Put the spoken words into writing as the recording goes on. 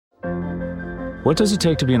What does it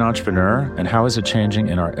take to be an entrepreneur, and how is it changing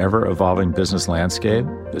in our ever-evolving business landscape?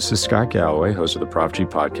 This is Scott Galloway, host of the Prop G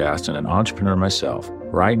podcast and an entrepreneur myself.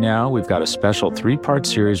 Right now, we've got a special 3-part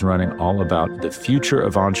series running all about the future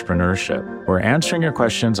of entrepreneurship. We're answering your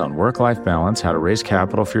questions on work-life balance, how to raise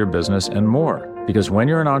capital for your business, and more. Because when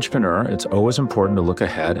you're an entrepreneur, it's always important to look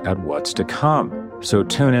ahead at what's to come. So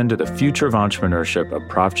tune in to the Future of Entrepreneurship, a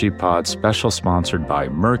Prop G pod special sponsored by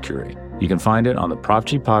Mercury. You can find it on the Prop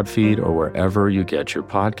G pod feed or wherever you get your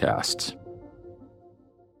podcasts.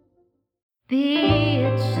 Be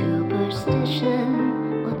it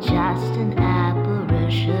superstition or just an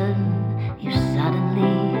apparition, you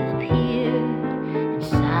suddenly appeared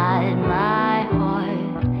inside my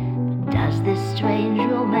heart. But does this strange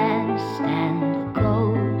romance stand a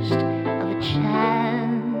ghost of a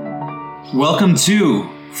chance? Welcome to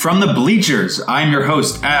From the Bleachers. I'm your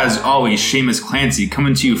host, as always, Seamus Clancy,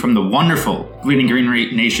 coming to you from the wonderful Bleeding Green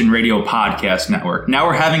Nation Radio Podcast Network. Now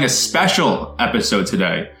we're having a special episode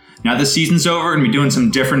today. Now the season's over, we're going to be doing some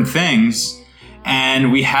different things,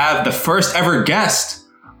 and we have the first ever guest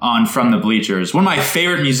on From the Bleachers, one of my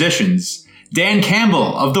favorite musicians, Dan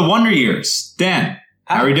Campbell of the Wonder Years. Dan,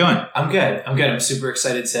 how are you doing? I'm good. I'm super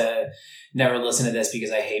excited to never listen to this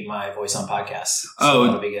because I hate my voice on podcasts. So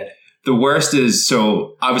that'll be good. The worst is,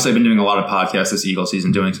 so obviously I've been doing a lot of podcasts this Eagle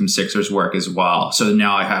season, doing some Sixers work as well. So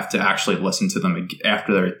now I have to actually listen to them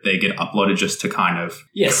after they get uploaded just to kind of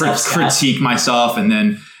critique myself. And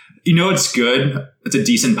then, you know, it's good. It's a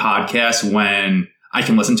decent podcast when I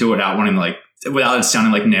can listen to it without it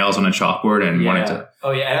sounding like nails on a chalkboard and wanting to. Oh,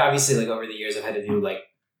 yeah. And obviously, like over the years, I've had to do like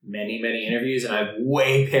many interviews, and I've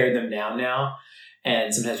way pared them down now.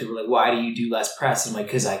 And sometimes people are like, why do you do less press? I'm like,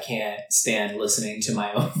 because I can't stand listening to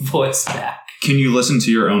my own voice back. Can you listen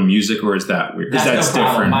to your own music, or is that weird? That's no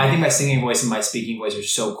different? I think my singing voice and my speaking voice are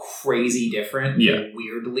so crazy different. Yeah.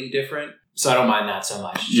 Weirdly different. So I don't mind that so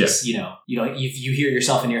much. Just, you hear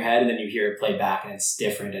yourself in your head and then you hear it play back and it's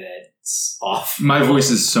different and it's off. My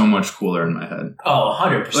voice is so much cooler in my head. Oh,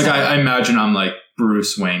 100%. Like I imagine I'm like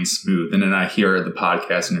Bruce Wayne smooth, and then I hear the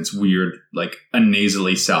podcast and it's weird, like a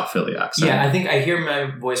nasally South Philly accent. Yeah, I think I hear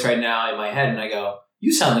my voice right now in my head and I go,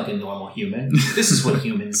 you sound like a normal human. This is what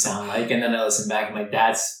humans sound like. And then I listen back and I'm like,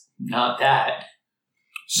 that's not that.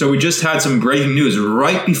 So we just had some breaking news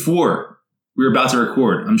right before we were about to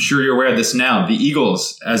record. I'm sure you're aware of this now. The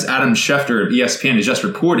Eagles, as Adam Schefter of ESPN has just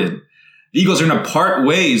reported, the Eagles are going to part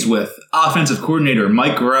ways with offensive coordinator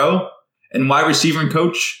Mike Groh and wide receiver and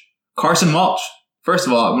coach Carson Walch. First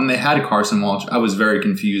of all, when they had Carson Walch, I was very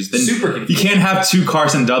confused. Super confused. You can't have 2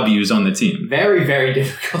 Carson W's on the team. Very, very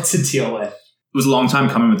difficult to deal with. It was a long time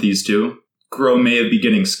coming with these two. Groh may be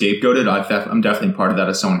getting scapegoated. I'm definitely part of that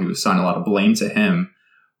as someone who assigned a lot of blame to him.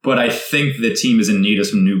 But I think the team is in need of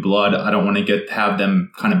some new blood. I don't want to have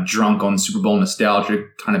them kind of drunk on Super Bowl nostalgia,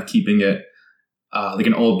 kind of keeping it like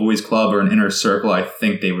an old boys club or an inner circle. I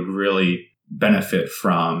think they would really benefit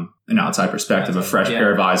from an outside perspective, a fresh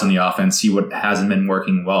pair of eyes on the offense, see what hasn't been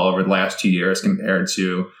working well over the last 2 years compared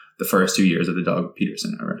to the first 2 years of the Doug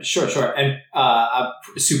Peterson era. Sure. And a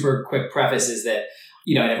super quick preface is that,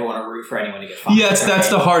 I never want to root for anyone to get fired. Yeah, that's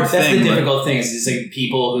the hard thing. That's the difficult thing. Is like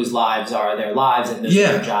people whose lives are their lives, and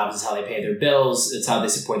their jobs is how they pay their bills. It's how they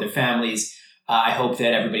support their families. I hope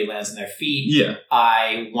that everybody lands on their feet. Yeah.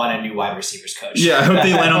 I want a new wide receivers coach. Yeah, I hope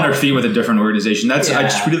they land on their feet with a different organization. I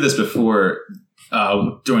tweeted this before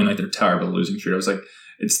during like their terrible losing streak. I was like,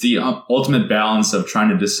 it's the ultimate balance of trying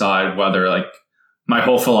to decide whether like my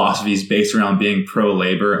whole philosophy is based around being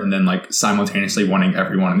pro-labor and then like simultaneously wanting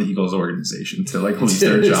everyone in the Eagles organization to like lose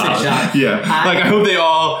their job. Yeah. I hope they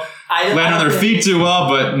all land on their feet too well,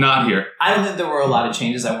 but not here. I don't think there were a lot of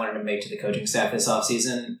changes I wanted to make to the coaching staff this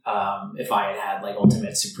offseason. If I had like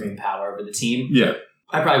ultimate supreme power over the team,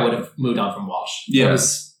 I probably would have moved on from Walsh. Yeah.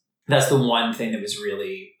 That's the one thing that was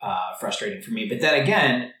really frustrating for me. But then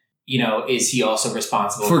again, is he also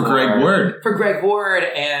responsible for Greg Ward? For Greg Ward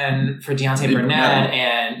and for Deontay Burnett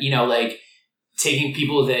and, like taking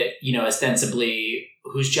people that, ostensibly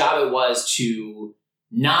whose job it was to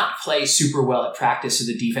not play super well at practice so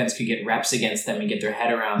the defense could get reps against them and get their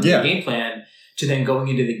head around the game plan to then going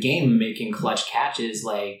into the game and making clutch catches.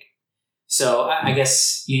 So I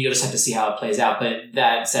guess you'll just have to see how it plays out. But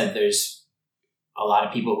that said, there's a lot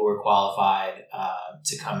of people who are qualified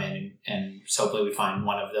to come in, and hopefully we find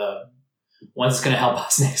one of the ones that's going to help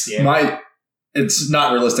us next year. It's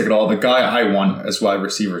not realistic at all. The guy I want as wide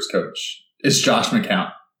receivers coach is Josh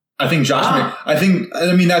McCown. I think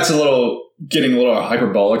that's getting a little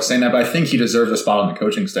hyperbolic saying that, but I think he deserves a spot on the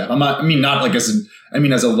coaching staff.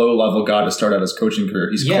 As a low level guy to start out his coaching career.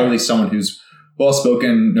 He's clearly someone who's well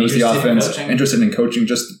spoken, knows the offense, interested in coaching.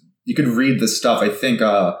 Just you could read the stuff. I think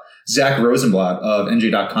Zach Rosenblatt of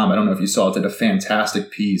NJ.com, I don't know if you saw it, did a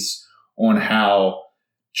fantastic piece on how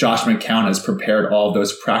Josh McCown has prepared all of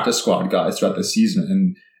those practice squad guys throughout the season.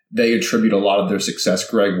 And they attribute a lot of their success,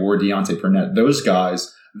 Greg Ward, Deontay Burnett, those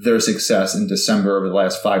guys, their success in December over the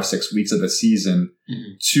last 5-6 weeks of the season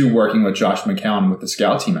to working with Josh McCown with the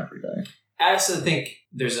scout team every day. I also think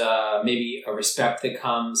there's maybe a respect that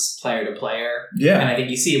comes player to player. Yeah. And I think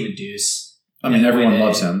you see it with Deuce. I mean, everyone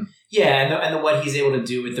loves him. Yeah, and what he's able to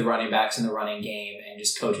do with the running backs in the running game and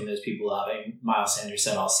just coaching those people up. I mean, Miles Sanders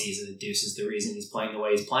said all season that Deuce is the reason he's playing the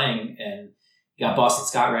way he's playing, and he got Boston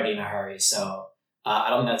Scott ready in a hurry. So I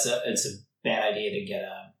don't think it's a bad idea to get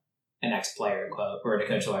an ex-player to quote or to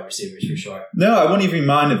coach the wide receivers for sure. No, I wouldn't even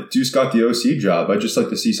mind if Deuce got the OC job. I'd just like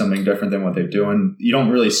to see something different than what they do. And you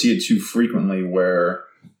don't really see it too frequently where,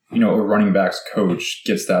 a running backs coach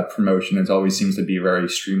gets that promotion. It always seems to be very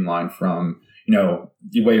streamlined from,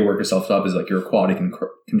 the way you work yourself up is like you're a quality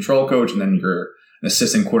control coach, and then you're an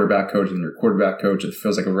assistant quarterback coach, and you're a quarterback coach. It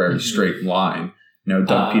feels like a very straight line.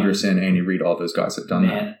 Doug Peterson, Andy Reid, all those guys have done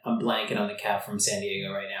that. I'm blanking on the cat from San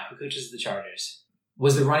Diego right now. Who coaches the Chargers?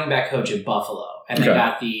 Was the running back coach at Buffalo, and then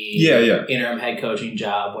got the interim head coaching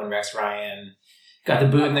job when Rex Ryan got the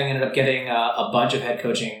boot, and then ended up getting a bunch of head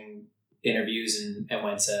coaching interviews and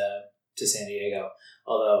went to San Diego.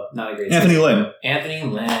 Although not a great Anthony Lynn.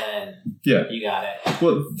 Yeah, you got it.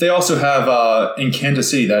 Well, they also have in Kansas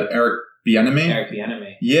City that Eric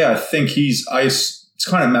Bieniemy. Yeah, I think it's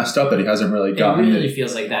kind of messed up that he hasn't really gotten it. It really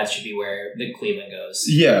feels like that should be where the Cleveland goes.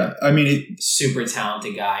 Yeah, I mean, super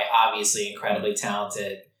talented guy, obviously incredibly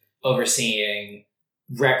talented, overseeing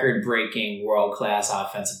record-breaking world-class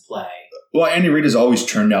offensive play. Well, Andy Reid has always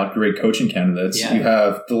turned out great coaching candidates. Yeah. You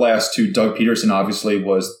have the last two. Doug Peterson obviously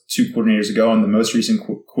was 2 coordinators ago, and the most recent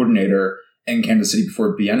coordinator in Kansas City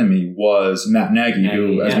before Bieniemy was Matt Nagy,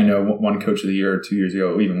 who, as we know, won Coach of the Year 2 years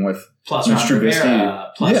ago, even with plus Ron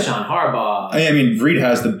Rivera, plus John Harbaugh. I mean, Reid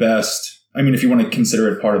has the best. I mean, if you want to consider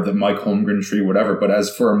it part of the Mike Holmgren tree, whatever. But as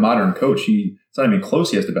for a modern coach, it's not even close.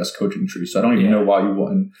 He has the best coaching tree. So I don't even know why you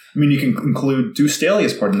wouldn't. I mean, you can include Deuce Staley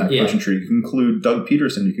as part of that coaching tree. You can include Doug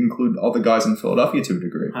Peterson. You can include all the guys in Philadelphia to a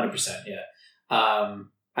degree. 100%, yeah.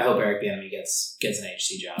 I hope Eric Bieniemy gets an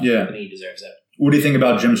HC job. Yeah. I think he deserves it. What do you think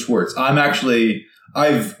about Jim Schwartz?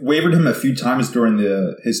 I've wavered him a few times during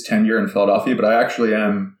his tenure in Philadelphia, but I actually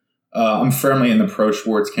am. I'm firmly in the pro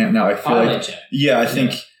Schwartz camp now. I feel like Jim. I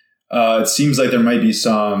think it seems like there might be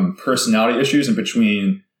some personality issues in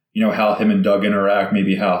between. How him and Doug interact,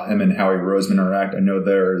 maybe how him and Howie Roseman interact. I know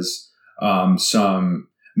there's some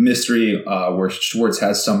mystery where Schwartz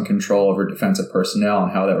has some control over defensive personnel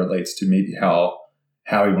and how that relates to maybe how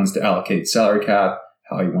he wants to allocate salary cap,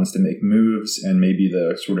 how he wants to make moves, and maybe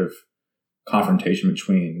the sort of confrontation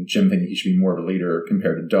between Jim thinking he should be more of a leader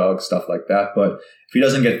compared to Doug, stuff like that. But if he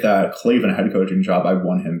doesn't get that Cleveland head coaching job, I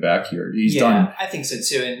want him back here. He's done. I think so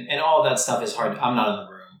too. And all of that stuff is hard. I'm not in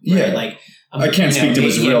the room. Right? Yeah. Like, I can't speak to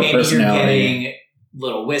his real personality. You're getting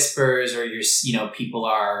little whispers, or people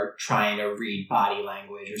are trying to read body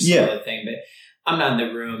language or some other thing. But I'm not in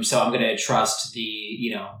the room, so I'm going to trust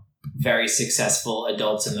the very successful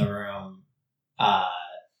adults in the room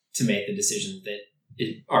to make the decisions that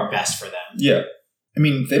are best for them. Yeah. I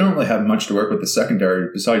mean, they don't really have much to work with the secondary.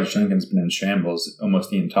 Besides, Jenkins been in shambles almost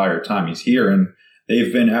the entire time he's here, and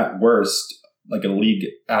they've been at worst like a league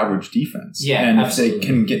average defense. Yeah, and absolutely. If they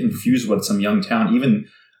can get infused with some young talent, even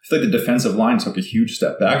I feel like the defensive line took a huge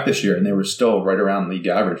step back this year, and they were still right around league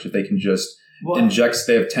average. If they can just inject,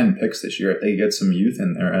 they have 10 picks this year. If they get some youth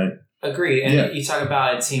in there, agreed. And you talk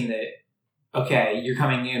about a team that. Okay, you're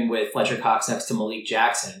coming in with Fletcher Cox next to Malik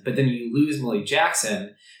Jackson, but then you lose Malik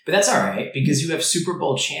Jackson. But that's all right because you have Super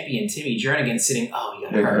Bowl champion Timmy Jernigan sitting, he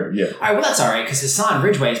got hurt. Yeah. All right, well, that's all right because Hassan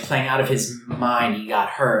Ridgeway is playing out of his mind. He got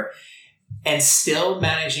hurt. And still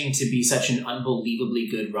managing to be such an unbelievably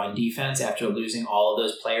good run defense after losing all of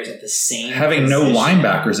those players at the same having position. No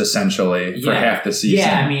linebackers essentially for half the season.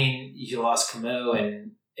 Yeah, I mean, you lost Camus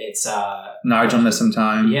and it's... Nigel missed some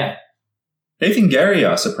time. Yeah. Nathan Gary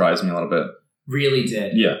surprised me a little bit. Really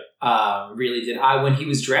did. Yeah. Really did. When he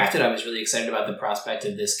was drafted, I was really excited about the prospect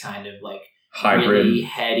of this kind of like hybrid, really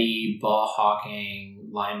heady, ball hawking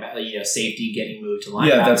linebacker, safety getting moved to linebacker.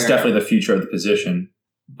 Yeah, that's definitely the future of the position.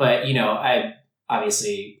 But, I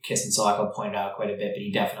obviously Kissin Solako pointed out quite a bit, but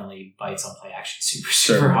he definitely bites on play action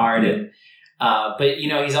super hard. Yeah. And but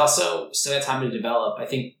he's also still got time to develop. I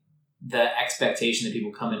think the expectation that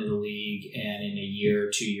people come into the league and in a year,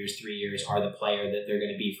 2 years, 3 years are the player that they're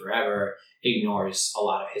going to be forever ignores a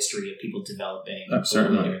lot of history of people developing later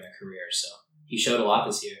in their career. So he showed a lot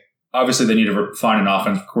this year. obviously they need to find an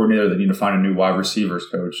offensive coordinator. They need to find a new wide receivers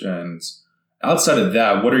coach. And outside of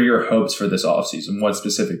that, what are your hopes for this offseason? What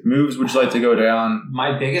specific moves would you like to go down?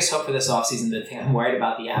 My biggest hope for this offseason, the thing I'm worried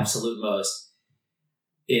about the absolute most,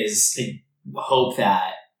 is a hope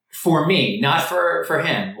that, for me, not for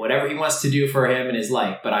him, whatever he wants to do for him in his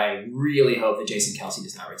life, but I really hope that Jason Kelce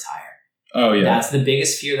does not retire. Oh, yeah. That's the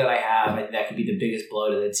biggest fear that I have. I think that could be the biggest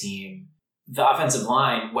blow to the team. The offensive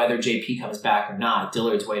line, whether JP comes back or not,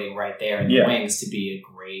 Dillard's waiting right there in the wings to be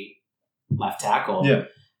a great left tackle. Yeah.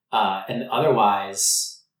 And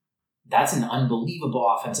otherwise, that's an unbelievable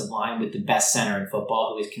offensive line with the best center in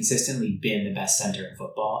football, who has consistently been the best center in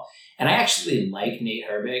football. And I actually like Nate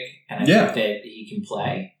Herbig, and I think that he can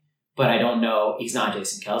play. But I don't know. He's not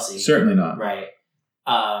Jason Kelce. Certainly not. Right.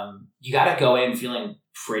 You got to go in feeling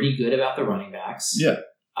pretty good about the running backs. Yeah.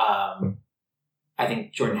 I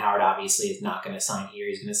think Jordan Howard obviously is not going to sign here.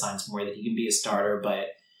 He's going to sign somewhere that he can be a starter. But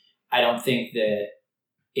I don't think that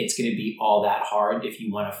it's going to be all that hard if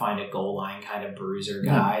you want to find a goal line kind of bruiser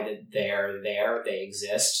guy that they're there, they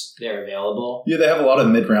exist, they're available. Yeah, they have a lot of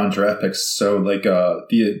mid-round draft picks. So, like,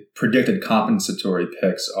 the predicted compensatory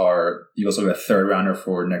picks are, you also have a third rounder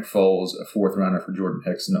for Nick Foles, a fourth rounder for Jordan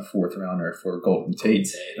Hicks, and a fourth rounder for Golden Tate.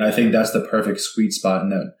 And I think that's the perfect sweet spot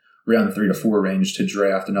in that round 3 to 4 range to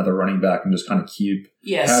draft another running back and just kind of keep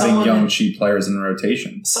having young, cheap players in the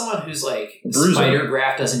rotation. Someone who's like, spider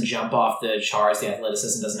graph doesn't jump off the charts, the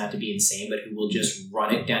athleticism doesn't have to be insane, but who will just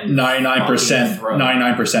run it down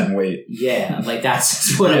 99% weight. Yeah, like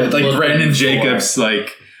that's what I'm like Brandon for. Jacobs,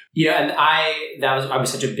 like... Yeah, and I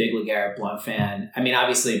was such a big LeGarrette Blount fan. I mean,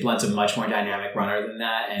 obviously Blount's a much more dynamic runner than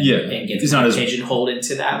that, and gets pigeonholed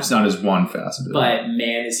into that. It's not as one faceted. But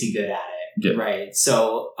man, is he good at it. Yeah. Right.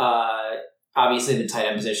 So obviously the tight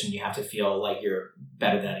end position, you have to feel like you're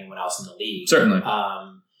better than anyone else in the league. Certainly.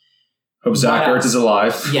 Hope Zach Ertz is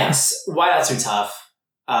alive. Yes. Wideouts are tough.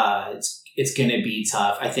 It's going to be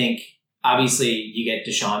tough. I think obviously you get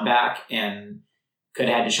Deshaun back, and could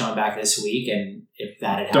have had Deshaun back this week. And if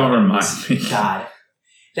that had happened, don't remind me. God.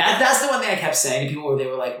 That's the one thing I kept saying to people. They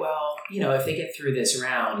were like, well, if they get through this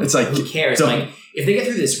round, it's like, who cares? Like, if they get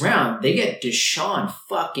through this round, they get Deshaun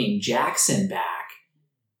fucking Jackson back,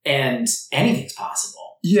 and anything's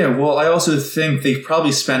possible. Yeah, well, I also think they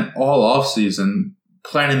probably spent all offseason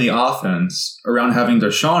planning the offense around having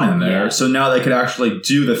Deshaun in there. Yeah. So now they could actually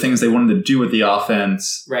do the things they wanted to do with the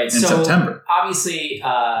offense in September. Obviously,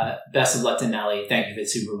 best of luck to Nelly. Thank you for the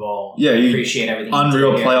Super Bowl. Yeah, appreciate everything.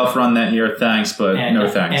 Unreal playoff run that year. Thanks, but no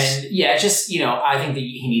thanks. And yeah, just, I think that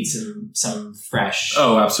he needs some fresh.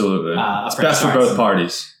 Oh, absolutely. It's best for both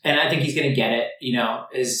parties. And I think he's going to get it.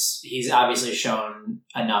 He's obviously shown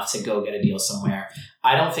enough to go get a deal somewhere.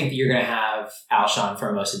 I don't think that you're going to have Alshon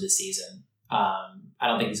for most of the season. I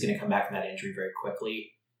don't think he's going to come back from that injury very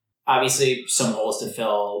quickly. Obviously, some holes to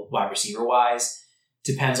fill wide receiver wise.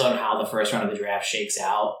 Depends on how the first round of the draft shakes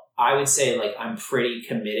out. I would say I'm pretty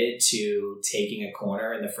committed to taking a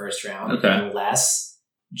corner in the first round unless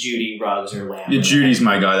Judy, Ruggs, or Lamb. Yeah, Judy's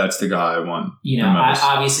my guy. That's the guy I want.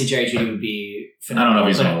 Obviously Jerry Judy would be phenomenal. I don't know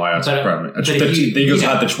if he's going to wide out. The Eagles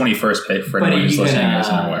had the 21st pick for anyone who's listening and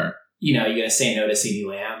isn't aware. You're going to say no to CeeDee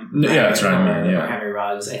Lamb. Yeah, that's right. Or Henry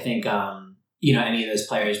Ruggs. I think, any of those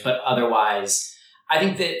players. But otherwise, I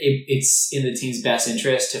think that it's in the team's best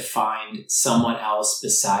interest to find someone else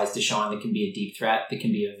besides Deshaun that can be a deep threat, that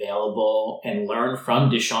can be available, and learn from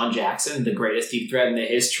Deshaun Jackson, the greatest deep threat in the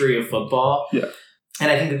history of football. Yeah.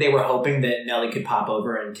 And I think that they were hoping that Nelly could pop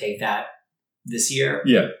over and take that this year.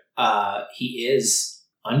 Yeah. He is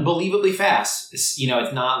unbelievably fast. It's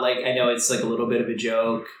not like, I know it's like a little bit of a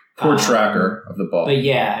joke. Poor tracker of the ball. But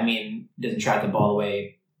yeah, doesn't track the ball the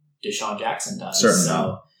way Deshaun Jackson does. Certainly.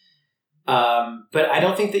 So, but I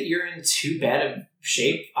don't think that you're in too bad of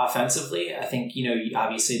shape offensively. I think,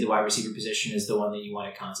 obviously the wide receiver position is the one that you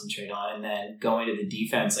want to concentrate on. And then going to the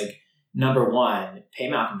defense, number one, pay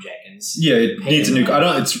Malcolm Jenkins. Yeah, it needs a new.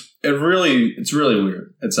 It's really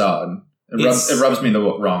weird. It's odd. It rubs me the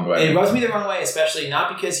wrong way. It rubs me the wrong way, especially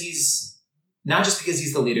not just because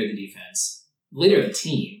he's the leader of the defense, leader of the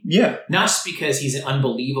team. Yeah. Not just because he's an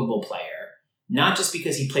unbelievable player. Not just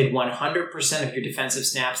because he played 100% of your defensive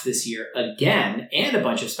snaps this year again, and a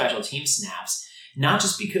bunch of special team snaps. Not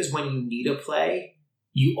just because when you need a play,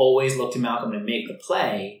 you always look to Malcolm to make the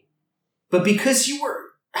play, but because you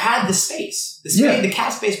had the space. The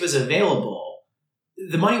cap space was available.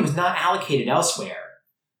 The money was not allocated elsewhere.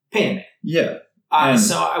 Pay him. Yeah.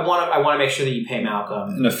 So I want to make sure that you pay Malcolm.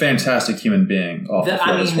 And a fantastic human being off the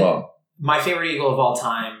field as well. My favorite Eagle of all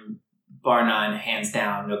time, bar none, hands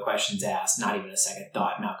down, no questions asked, not even a second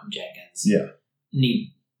thought, Malcolm Jenkins. Yeah.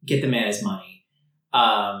 Get the man his money.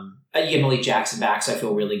 You get Malik Jackson back, so I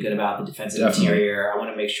feel really good about the defensive interior. I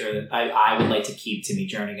want to make sure that I would like to keep Timmy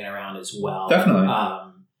Jernigan around as well. Definitely.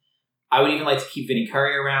 I would even like to keep Vinny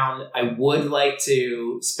Curry around. I would like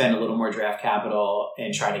to spend a little more draft capital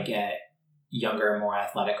and try to get younger and more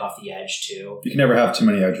athletic off the edge too. You can never have too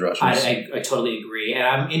many edge rushers. I totally agree. And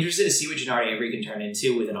I'm interested to see what Jannard Avery can turn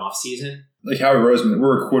into with an off season. Like Howie Roseman,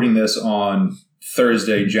 we're recording this on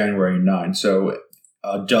Thursday, January 9. So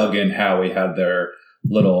Doug and Howie had their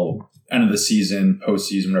little end of the season,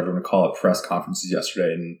 postseason, whatever you want to call it, press conferences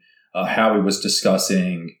yesterday. And Howie was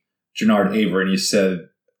discussing Jannard Avery, and he said,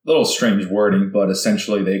 a little strange wording, but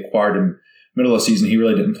essentially they acquired him middle of the season. He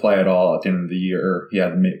really didn't play at all at the end of the year. He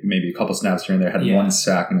had maybe a couple snaps here and there, had one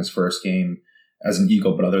sack in his first game as an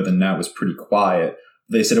Eagle, but other than that, was pretty quiet.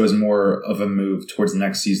 They said it was more of a move towards the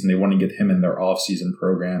next season. They want to get him in their off-season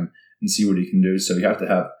program and see what he can do. So you have to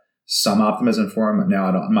have some optimism for him. Now,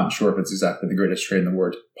 I'm not sure if it's exactly the greatest trade in the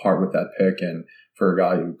world to part with that pick and for a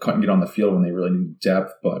guy who couldn't get on the field when they really need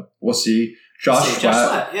depth, but we'll see. Josh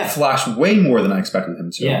Sweat flashed way more than I expected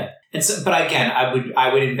him to. Yeah. And so, but again,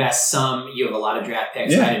 I would invest some. You have a lot of draft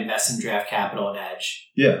picks. I'd invest some draft capital and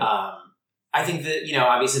edge. Yeah. I think that,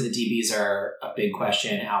 obviously the DBs are a big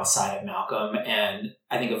question outside of Malcolm, and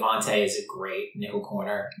I think Avonte is a great nickel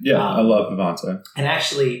corner. Yeah, I love Avonte. And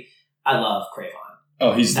actually, I love Cravon.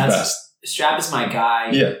 Oh, he's the best. Strap is my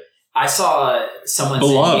guy. Yeah. I saw someone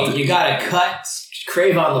say, you got to cut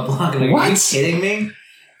Cravon LeBlanc. I'm like, are you kidding me?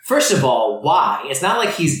 First of all, why? It's not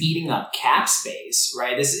like he's eating up cap space,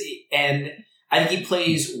 right? And I think he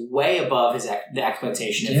plays way above the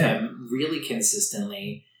expectation of him really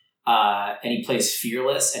consistently. And he plays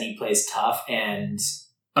fearless and he plays tough and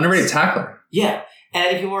underrated tackler. Yeah. And I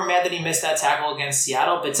think people were mad that he missed that tackle against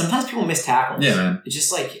Seattle, but sometimes people miss tackles. Yeah, man. It's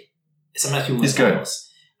just like sometimes people miss tackles.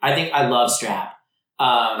 I love Strap.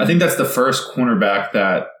 I think that's the first cornerback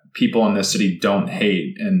that people in this city don't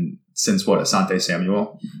hate. And since Asante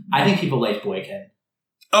Samuel? I think people liked Boykin.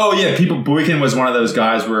 Oh, yeah. Boykin was one of those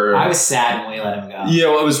guys where... I was sad when we let him go. Yeah,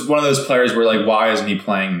 well, it was one of those players where, like, why isn't he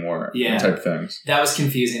playing more? Yeah. Type of things. That was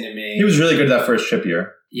confusing to me. He was really good that first chip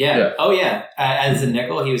year. Yeah. Oh, yeah. As a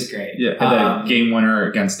nickel, he was great. Yeah. Had that game winner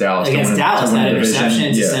against Dallas. That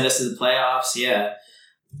interception to send us to the playoffs. Yeah.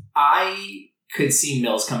 I could see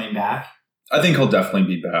Mills coming back. I think he'll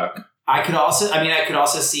definitely be back. I could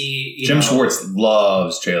also see Jim Schwartz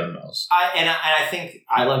loves Jalen Mills. I think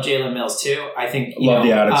I love Jalen Mills too. I think love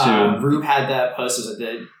the attitude. Rube had that post, it was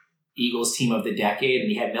the Eagles team of the decade,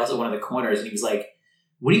 and he had Mills at one of the corners, and he was like,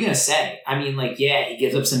 "What are you gonna say?" I mean, like, yeah, he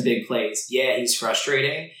gives up some big plays. Yeah, he's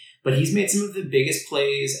frustrating, but he's made some of the biggest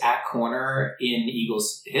plays at corner in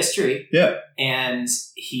Eagles history. Yeah, and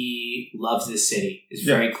he loves this city. It's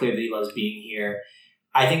very clear that he loves being here.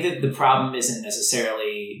 I think that the problem isn't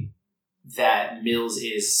necessarily that Mills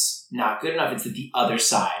is not good enough. It's that the other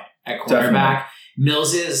side at cornerback, definitely.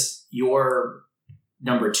 Mills is your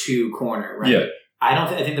number 2 corner, right? Yeah. I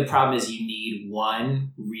think the problem is you need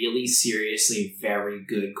one really seriously very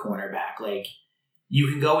good cornerback. Like, you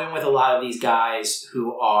can go in with a lot of these guys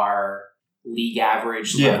who are league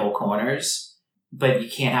average level corners, but you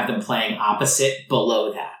can't have them playing opposite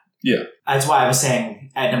below that. Yeah. That's why I was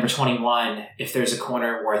saying at number 21, if there's a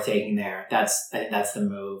corner worth taking there, I think that's the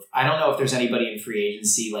move. I don't know if there's anybody in free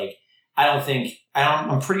agency. Like,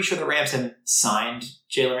 I'm pretty sure the Rams haven't signed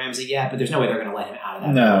Jalen Ramsey yet, but there's no way they're going to let him out of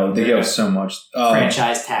that. No, they give so much.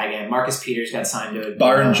 Franchise tag him. Marcus Peters got signed to it.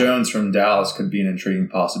 Byron Jones from Dallas could be an intriguing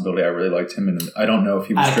possibility. I really liked him, and I don't know if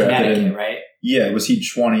he was drafted in, right? Yeah, was he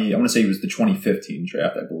 20? I want to say he was the 2015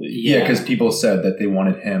 draft, I believe. Yeah, because people said that they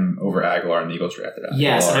wanted him over Aguilar, and the Eagles drafted Aguilar.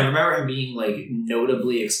 Yes, and I remember him being like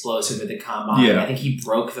notably explosive at the combine. Yeah. I think he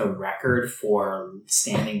broke the record for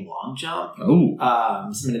standing long jump. Oh,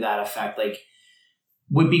 something to that effect. Like,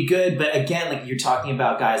 would be good, but again, like, you're talking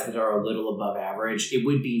about guys that are a little above average. It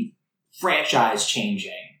would be franchise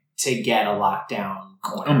changing to get a lockdown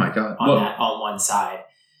corner. Oh my god! On one side.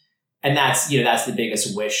 And that's the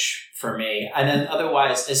biggest wish for me. And then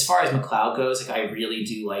otherwise, as far as McLeod goes, like, I really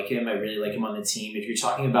do like him. I really like him on the team. If you're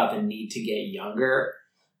talking about the need to get younger,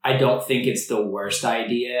 I don't think it's the worst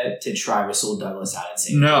idea to try Rasul Douglas out at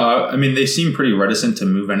safety. No, I mean, they seem pretty reticent to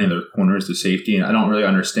move any of their corners to safety, and I don't really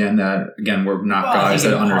understand that. Again, we're not guys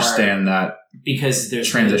that understand that because there's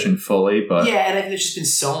transition fully. But yeah, and I think there's just been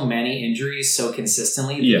so many injuries so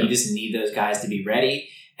consistently that you just need those guys to be ready.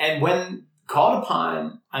 And when called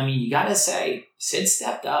upon, I mean, you got to say, Sid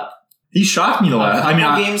stepped up. He shocked me the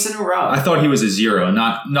last. Games in a row. I thought he was a 0.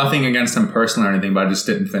 Nothing against him personally or anything, but I just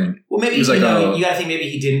didn't think. Well, maybe you got to think maybe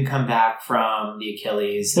he didn't come back from the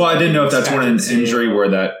Achilles. Well, I didn't know if that's one an injury where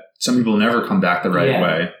that some people never come back the right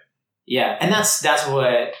way. Yeah, and that's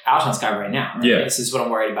what Alshon's got right now. Right? Yeah. This is what I'm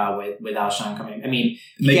worried about with Alshon coming. I mean,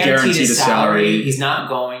 he They guaranteed guaranteed his a salary. salary. He's not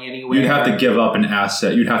going anywhere. You'd have to give up an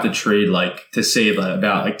asset. You'd have to trade to save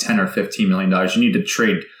about $10 or $15 million. You need to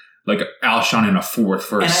trade Alshon in a fourth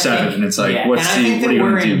for a seventh, and it's what are you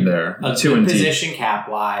going to do there? A good position cap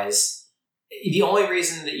wise. The only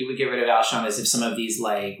reason that you would get rid of Alshon is if some of these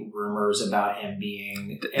rumors about him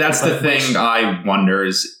being. That's the thing I wonder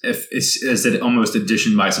is it almost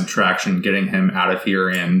addition by subtraction, getting him out of here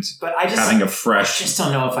and having a fresh. I just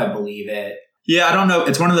don't know if I believe it. Yeah, I don't know.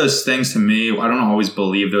 It's one of those things to me. I don't always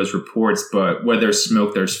believe those reports, but where there's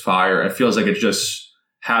smoke, there's fire. It feels like it's just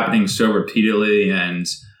happening so repeatedly, and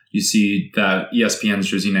you see that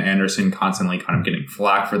ESPN's Josina Anderson constantly kind of getting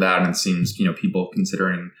flack for that, and it seems people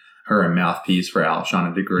considering her a mouthpiece for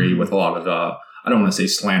Alshon a degree with a lot of I don't want to say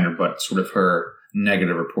slander, but sort of her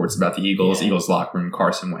negative reports about the Eagles, Eagles locker room,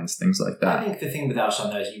 Carson Wentz, things like that. I think the thing with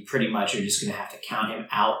Alshon though is you pretty much are just going to have to count him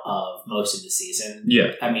out of most of the season.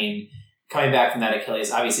 Yeah, I mean, coming back from that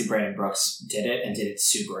Achilles, obviously Brandon Brooks did it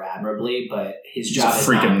super admirably, but his job is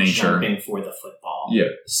not jumping for the football. Yeah,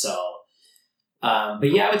 so.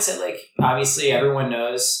 But yeah, I would say obviously everyone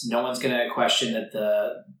knows, no one's going to question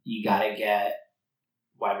that you got to get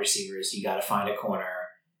wide receivers, you got to find a corner.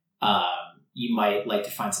 You might like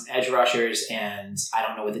to find some edge rushers, and I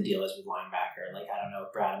don't know what the deal is with linebacker. I don't know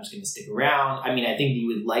if Bradham's going to stick around. I mean, I think you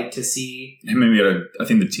would like to see. I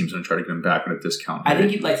think the team's going to try to get him back at a discount. I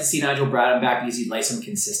think you'd like to see Nigel Bradham back because you'd like some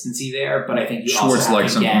consistency there, but I think you Schwartz also have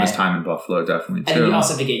likes some from his time in Buffalo, definitely too. I think you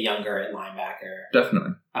also have to get younger at linebacker.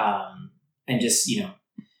 Definitely. And just,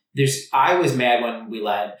 I was mad when we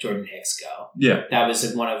let Jordan Hicks go. Yeah. That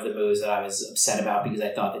was one of the moves that I was upset about because I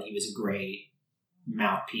thought that he was a great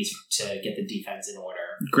mouthpiece to get the defense in order.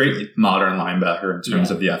 Great modern linebacker in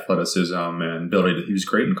terms of the athleticism and ability. He was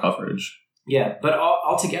great in coverage. Yeah, but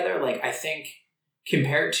altogether, I think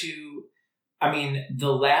compared to,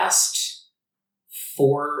 the last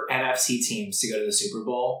 4 NFC teams to go to the Super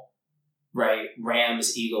Bowl, right?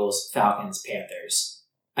 Rams, Eagles, Falcons, Panthers.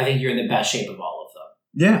 I think you're in the best shape of all of them.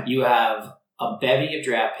 Yeah. You have a bevy of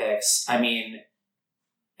draft picks.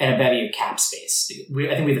 And a bevy of cap space. I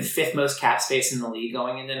think we have the 5th most cap space in the league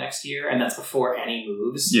going into next year, and that's before any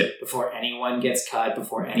moves. Yeah. Before anyone gets cut,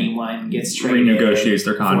 before anyone gets traded. Renegotiates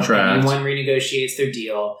their contract. Before anyone renegotiates their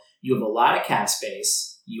deal. You have a lot of cap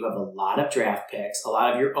space. You have a lot of draft picks, a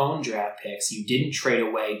lot of your own draft picks. You didn't trade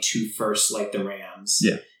away 2 firsts like the Rams.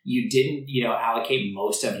 Yeah. You didn't, allocate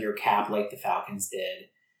most of your cap like the Falcons did.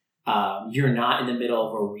 You're not in the middle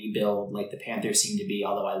of a rebuild like the Panthers seem to be,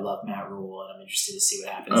 although I love Matt Rule and I'm interested to see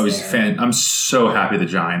what happens there. I'm so happy the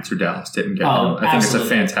Giants or Dallas didn't get him. I think it's a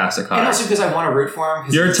fantastic hire. And also because I want to root for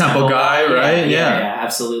him. You're a Temple guy, right? Yeah,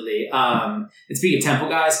 absolutely. And speaking of Temple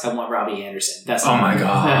guys, I want Robbie Anderson. That's my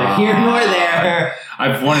God. Neither here nor there.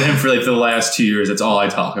 I've wanted him for the last 2 years. That's all I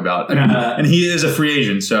talk about. And he is a free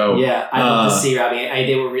agent, so... Yeah, I'd love to see Robbie.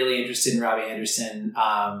 They were really interested in Robbie Anderson.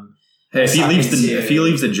 Hey, if he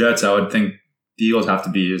leaves the Jets, I would think the Eagles have to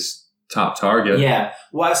be his top target. Yeah.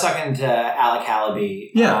 Well, I was talking to Alec Hallaby.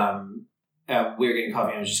 Yeah. We were getting coffee,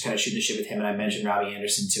 and I was just kind of shooting the shit with him, and I mentioned Robbie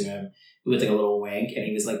Anderson to him with a little wink, and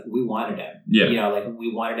he was like, "We wanted him. Yeah.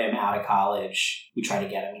 We wanted him out of college. We tried to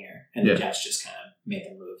get him here, and the Jets just kind of made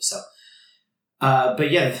the move." So,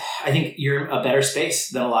 but yeah, I think you're in a better space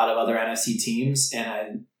than a lot of other NFC teams,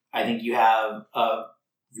 and I think you have a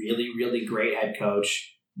really, really great head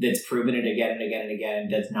coach that's proven it again and again and again and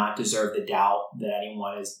does not deserve the doubt that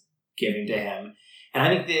anyone is giving to him. And I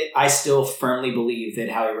think that I still firmly believe that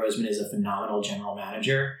Howie Roseman is a phenomenal general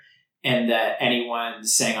manager, and that anyone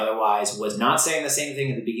saying otherwise was not saying the same thing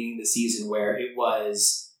at the beginning of the season, where it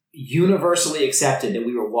was universally accepted that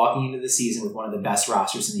we were walking into the season with one of the best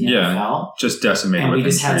rosters in the NFL. Just decimated. And we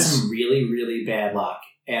just had some really, really bad luck.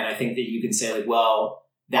 And I think that you can say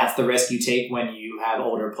that's the risk you take when you have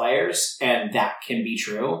older players, and that can be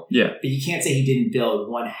true. Yeah. But you can't say he didn't build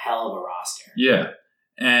one hell of a roster. Yeah.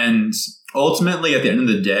 And ultimately, at the end of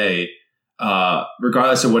the day,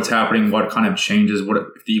 regardless of what's happening, what kind of changes, what if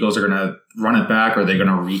the Eagles are going to run it back, or are they going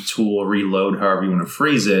to retool, reload, however you want to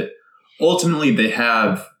phrase it, ultimately they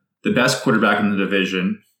have the best quarterback in the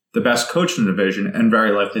division, the best coach in the division, and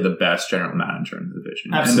very likely the best general manager in the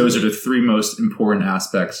division. Absolutely. And those are the 3 most important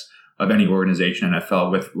aspects of any organization in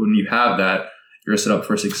NFL. When you have that, you're set up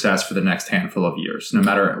for success for the next handful of years. No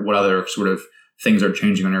matter what other sort of things are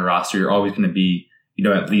changing on your roster, you're always going to be,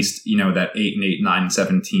 at least, that 8-8,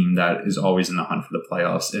 9-7 team that is always in the hunt for the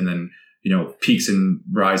playoffs. And then, peaks and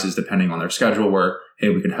rises depending on their schedule, where, hey,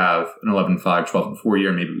 we could have an 11-5, 12-4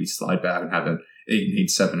 year. Maybe we slide back and have an 8,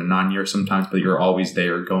 7, and 9 years sometimes, but you're always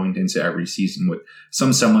there going into every season with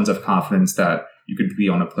some semblance of confidence that you could be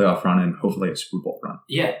on a playoff run and hopefully a Super Bowl run.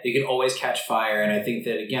 Yeah, you can always catch fire. And I think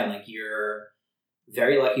that, again, like you're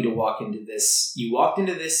very lucky to walk into this. You walked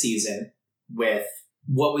into this season with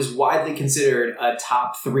what was widely considered a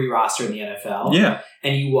top 3 roster in the NFL. Yeah.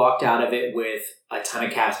 And you walked out of it with a ton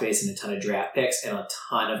of cap space and a ton of draft picks and a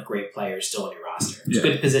ton of great players still on your roster. It's a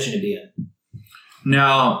good position to be in.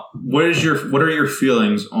 Now, what are your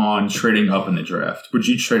feelings on trading up in the draft? Would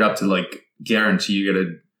you trade up to like guarantee you get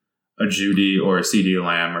a Judy or a CeeDee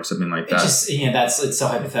Lamb or something like that? It's so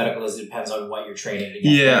hypothetical as it depends on what you're trading to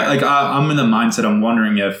get. Yeah, like I'm in the mindset, I'm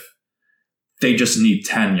wondering if they just need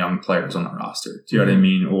 10 young players on the roster. Do you know what I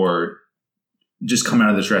mean? Or just come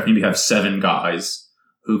out of this draft, maybe have 7 guys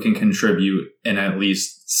who can contribute in at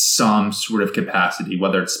least some sort of capacity,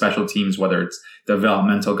 whether it's special teams, whether it's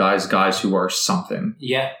developmental guys who are something.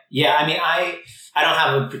 Yeah. I mean, I don't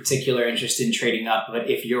have a particular interest in trading up,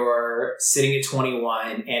 but if you're sitting at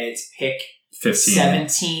 21 and it's pick 15.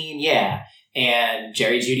 17, and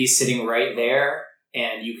Jerry Jeudy's sitting right there,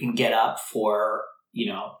 and you can get up for,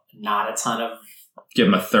 not a ton of... Give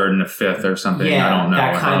him a 3rd and a 5th or something. Yeah, I don't know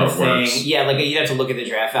that kind of thing. Works. Yeah, like you'd have to look at the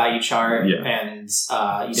draft value chart, and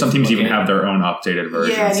some teams even have their own updated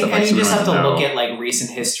version. Yeah, and you just have to look at at like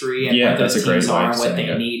recent history and what those teams are and what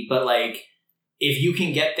they need. But like, if you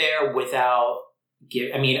can get there without...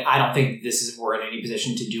 I don't think we're in any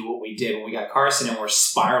position to do what we did when we got Carson and we're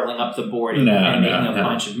spiraling up the board and making a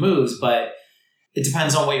bunch of moves, but it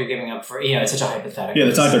depends on what you're giving up for. It's such a hypothetical. Yeah,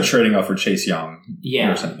 it's not like they're trading up for Chase Young.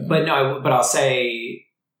 Yeah, or something. But I'll say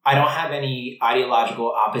I don't have any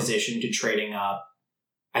ideological opposition to trading up.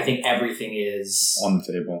 I think everything is on the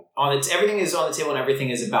table. Everything is on the table, and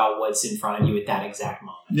everything is about what's in front of you at that exact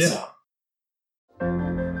moment. Yeah. So.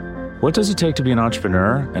 What does it take to be an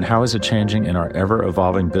entrepreneur, and how is it changing in our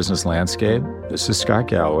ever-evolving business landscape? This is Scott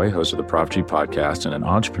Galloway, host of the Prop G podcast and an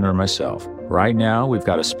entrepreneur myself. Right now, we've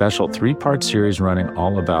got a special 3-part series running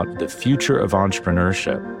all about the future of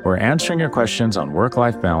entrepreneurship. We're answering your questions on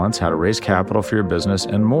work-life balance, how to raise capital for your business,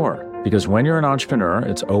 and more. Because when you're an entrepreneur,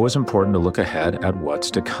 it's always important to look ahead at what's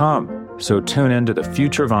to come. So tune in to the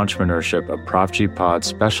Future of Entrepreneurship, a Prop G Pod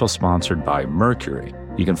special sponsored by Mercury.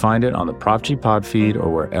 You can find it on the Prop G Pod feed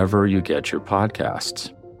or wherever you get your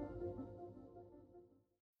podcasts.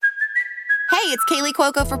 Hey, it's Kaylee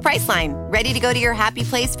Cuoco for Priceline. Ready to go to your happy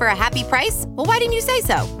place for a happy price? Well, why didn't you say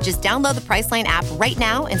so? Just download the Priceline app right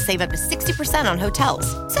now and save up to 60% on hotels.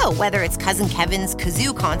 So whether it's Cousin Kevin's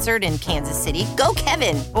Kazoo Concert in Kansas City, go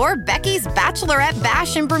Kevin, or Becky's Bachelorette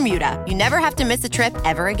Bash in Bermuda, you never have to miss a trip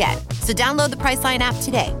ever again. So download the Priceline app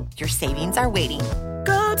today. Your savings are waiting.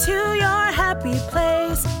 Go to your happy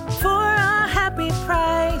place for a happy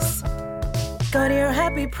price. Go to your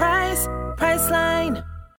happy price, Priceline.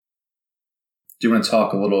 Do you want to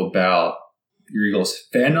talk a little about your Eagles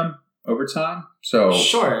fandom over time? So,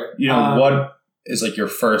 sure. What is like your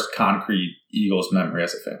first concrete Eagles memory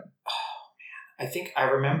as a fan? Oh man, I think I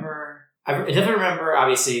definitely remember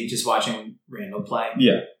obviously just watching Randall play.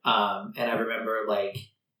 Yeah. And I remember like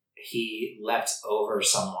he leapt over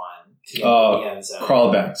someone to get in the end zone.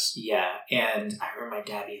 Carl Banks. Yeah, and I remember my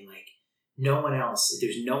dad being like,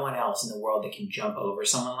 there's no one else in the world that can jump over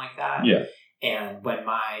someone like that. Yeah. And when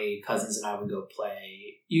my cousins and I would go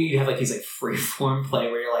play, you have like these like free form play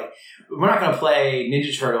where you're like, we're not going to play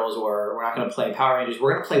Ninja Turtles or we're not going to play Power Rangers.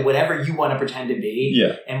 We're going to play whatever you want to pretend to be.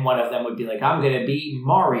 Yeah. And one of them would be like, I'm going to be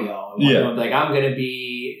Mario. And one of them would be like, I'm going to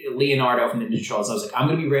be Leonardo from the Ninja Turtles. I was like, I'm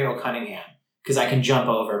going to be Randall Cunningham because I can jump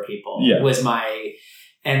over people. Yeah. Was my,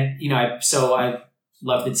 and so I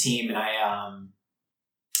love the team, and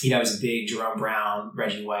I was a big Jerome Brown,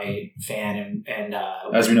 Reggie White fan, and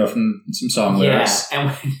as we know from some song lyrics.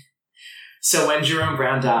 Yeah, and when Jerome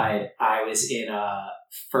Brown died, I was in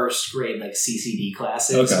first grade like CCD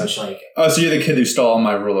classes, which like so you're the kid who stole all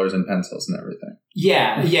my rulers and pencils and everything.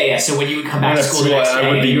 Yeah. So when you would come back to school the next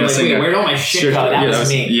day, you were like, wait, where'd all my shit go? That was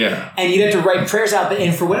me. Yeah. And you'd have to write prayers out.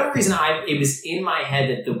 And for whatever reason, it was in my head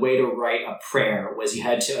that the way to write a prayer was you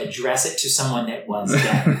had to address it to someone that was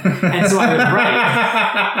dead. And so I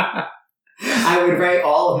would write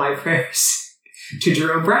all of my prayers to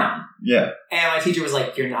Jerome Brown. Yeah. And my teacher was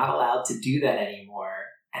like, you're not allowed to do that anymore.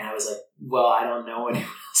 And I was like, well, I don't know anyone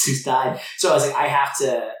else who's died. So I was like,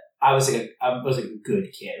 I was a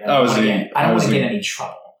good kid. Right? I don't want to get any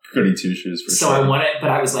trouble. Goody two shoes for So sure. I wanted, but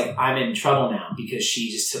I was like, I'm in trouble now because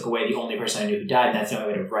she just took away the only person I knew who died. And that's the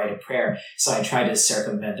only way to write a prayer. So I tried to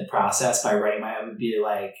circumvent the process by writing I would be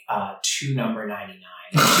like, to number 99.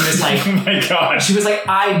 And she was like, oh my God. she was like,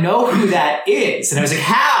 I know who that is. And I was like,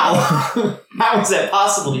 how? How is that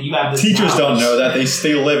possible that you have this Teachers don't knowledge? know that.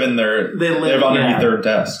 They live in their, They live, live underneath yeah. their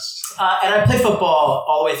desks. And I played football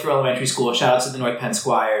all the way through elementary school. Shout out to the North Penn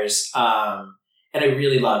Squires. And I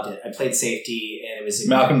really loved it. I played safety, and it was like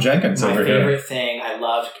Malcolm Jenkins my over favorite here. thing. I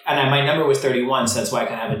loved, and my number was 31, so that's why I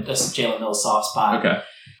kind of have a Jalen Mills soft spot. Okay.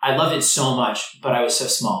 I loved it so much, but I was so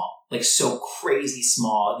small, like so crazy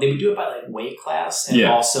small. They would do it by like weight class and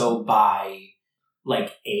Yeah. also by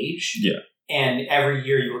like age. Yeah. And every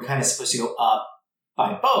year you were kind of supposed to go up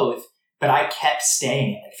by both, but I kept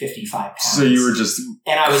staying at like 55 pounds. So you were just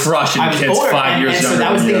and I was crushing I was kids older, 5 years and so younger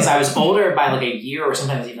that was than the thing you. is I was older by like a year or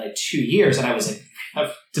sometimes even like 2 years, and I was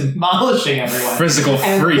like demolishing everyone. Physical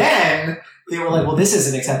And freak. then they were like, well, this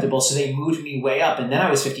isn't acceptable. So they moved me way up. And then I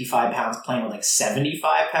was 55 pounds playing with like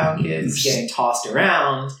 75-pound kids, getting tossed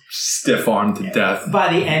around. Stiff armed to death.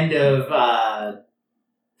 By the end of,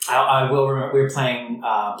 I will remember, we were playing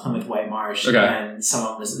Plymouth White Marsh. Okay. And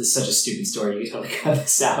someone was, this is such a stupid story. You can totally cut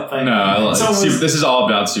this out. But No, I love someone was- this is all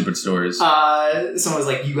about stupid stories. someone was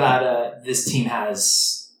like, this team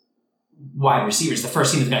has wide receivers. The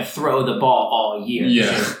first team is going to throw the ball all year.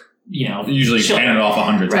 Yeah. You know, Usually children. cannon it off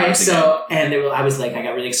 100 Right, times. so, and I was like, I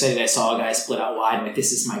got really excited. I saw a guy split out wide. I'm like,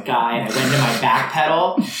 this is my guy. And I went into my back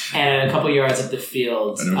pedal, and a couple yards up the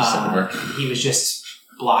field, And it was over. he was just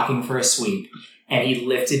blocking for a sweep. And he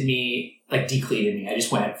lifted me, like decleated me. I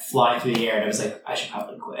just went flying through the air, and I was like, I should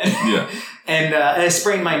probably quit. Yeah. And I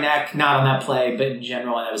sprained my neck, not on that play, but in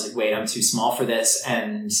general. And I was like, wait, I'm too small for this.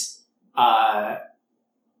 And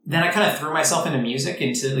then I kind of threw myself into music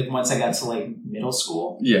once I got to like middle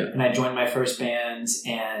school. Yeah. And I joined my first band,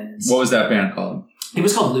 and What was that band called? it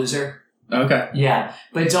was called Loser. Okay. Yeah,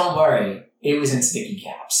 but don't worry, it was in sticky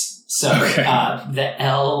caps. So Okay. the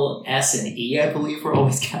L, S, and E, I believe, were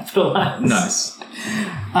always capitalized. Nice.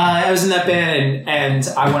 I was in that band, and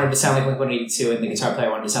I wanted to sound like Blink-182, and the guitar player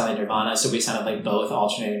wanted to sound like Nirvana, so we sounded like both,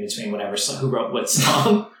 alternating between who wrote what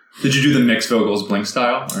song. Did you do the mixed vocals Blink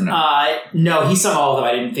style or no? No, he sung all of them.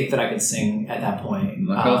 I didn't think that I could sing at that point.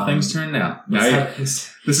 Look how things turn now. Now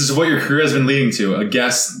That's this is what your career has been leading to. A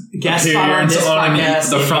guest Guest spot on appearance this on podcast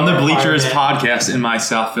the in From the your Bleachers apartment. podcast in my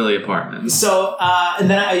South Philly apartment. So, and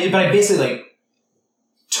then I basically like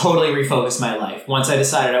totally refocused my life once I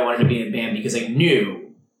decided I wanted to be in a band, because I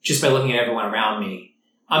knew just by looking at everyone around me,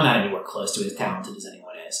 I'm not anywhere close to as talented as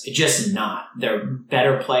anyone is. It's just not. They're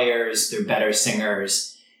better players. They're better singers.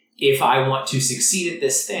 If I want to succeed at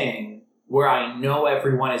this thing where I know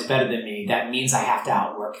everyone is better than me, that means I have to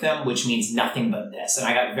outwork them, which means nothing but this. And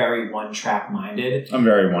I got very one-track minded. I'm a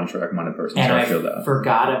very one-track minded person, And so I I feel that.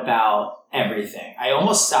 forgot about everything. I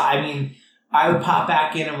would pop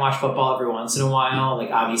back in and watch football every once in a while,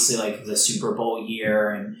 like obviously like the Super Bowl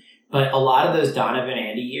year, but a lot of those Donovan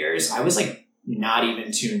Andy years, I was like not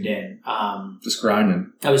even tuned in. Just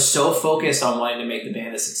grinding. I was so focused on wanting to make the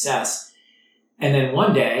band a success. And then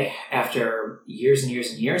one day, after years and years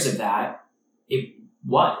and years of that, it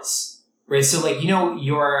was. Right? So like,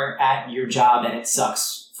 you're at your job and it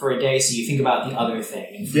sucks for a day, so you think about the other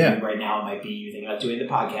thing. And for Yeah. you right now, it might be you thinking about doing the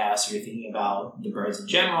podcast, or you're thinking about the birds in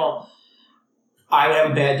general. I would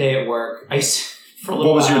have a bad day at work. I used to, for a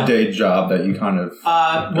little What was while, your day job that you kind of...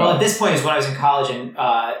 well, at this point is when I was in college, and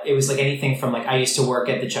it was like anything from like I used to work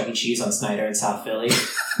at the Chuck E. Cheese on Snyder in South Philly.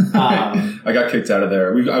 I got kicked out of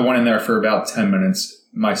there. I went in there for about 10 minutes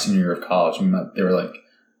my senior year of college, and they were like,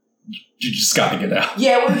 you just got to get out.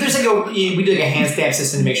 Yeah, well, there's we do like a hand stamp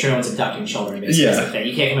system to make sure no one's abducting children. Basically, Yeah. That's the thing.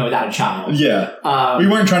 You can't come in without a child. Yeah. We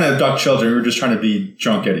weren't trying to abduct children. We were just trying to be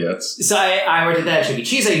drunk idiots. So I worked at that at Chuck E.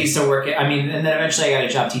 Cheese. I used to work at, and then eventually I got a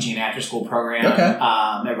job teaching an after-school program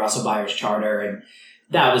at Russell Byers Charter, and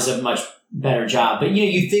that was a much better job. But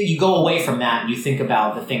you go away from that and you think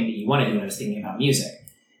about the thing that you want to do. And I was thinking about music,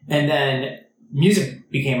 and then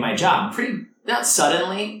music became my job. Not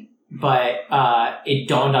suddenly, but it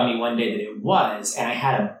dawned on me one day that it was, and I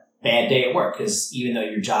had a bad day at work, because even though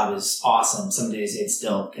your job is awesome, some days it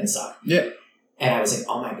still can suck. Yeah. And I was like,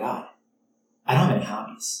 oh my God, I don't have any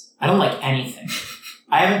hobbies. I don't like anything.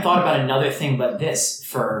 I haven't thought about another thing but this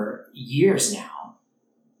for years now.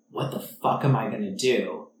 What the fuck am I going to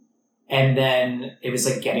do? And then it was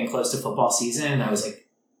like getting close to football season, and I was like,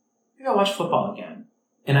 maybe I'll watch football again.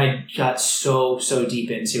 And I got so deep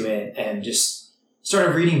into it, and just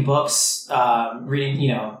started reading books, reading,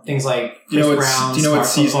 things like Chris Brown's Do you know what Smart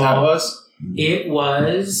season that Football. was?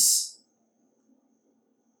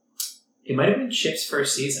 It It might have been Chip's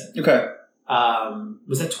first season. Okay.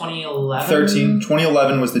 Was that 2011?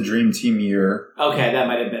 2011 was the Dream Team year. Okay, that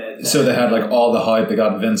might have been it. So they had like all the hype. They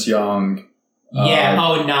got Vince Young.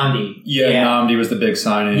 Nnamdi. Yeah, Nnamdi was the big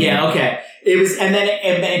signing. Yeah, okay. It was, and then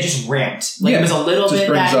it just ramped. Like it was a little bit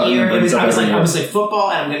that year. I was like football,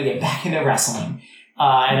 and I'm gonna get back into wrestling.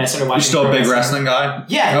 And I started watching. You're still a big wrestling guy?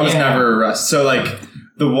 Yeah, I was never a so like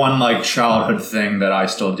the one like childhood thing that I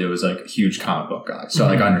still do is like a huge comic book guy. So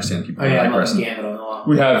like I understand people like wrestling.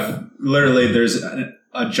 We have literally there's a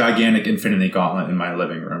gigantic Infinity Gauntlet in my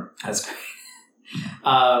living room. That's great.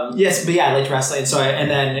 Yes, but yeah, I liked wrestling. So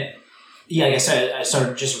I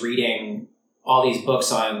started just reading all these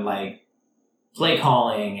books on like play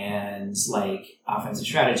calling and like offensive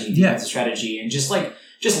strategy, defensive strategy, and just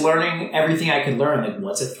learning everything I could learn. Like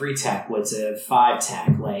what's a 3-tech, what's a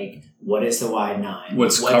 5-tech, like what is the wide 9,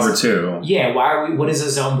 what's cover 2? Yeah, what is a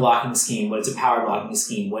zone blocking scheme? What is a power blocking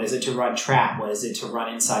scheme? What is it to run trap? What is it to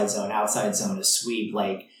run inside zone, outside zone, a sweep?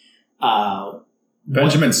 Like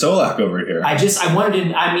Benjamin Solak over here. I just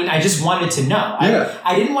wanted to know.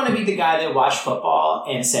 I didn't want to be the guy that watched football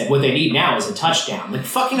and said, what they need now is a touchdown. Like,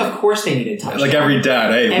 fucking of course they need a touchdown. Like every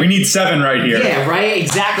dad, hey, we need 7 right here. Yeah, right?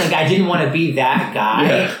 Exactly. Like, I didn't want to be that guy.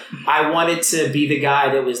 Yeah. I wanted to be the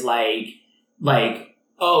guy that was like,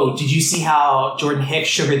 oh, did you see how Jordan Hicks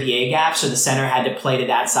sugared the A-gap so the center had to play to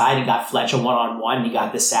that side and got Fletcher one-on-one and he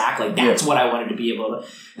got the sack? Like, that's what I wanted to be able to.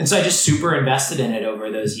 And so I just super invested in it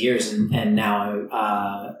over those years. And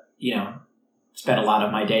now, spend a lot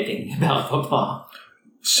of my day thinking about football.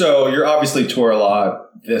 So you're obviously tour a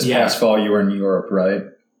lot. This past fall you were in Europe, right?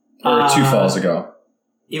 Or 2 falls ago?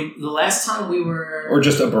 The last time we were... Or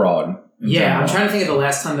just abroad? Yeah, I'm trying to think of the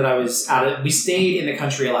last time that I was out of... We stayed in the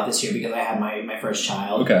country a lot this year because I had my first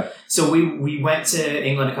child. Okay. So we went to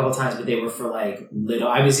England a couple times, but they were for like little...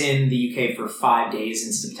 I was in the UK for 5 days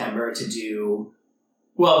in September to do...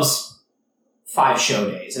 Well, it was 5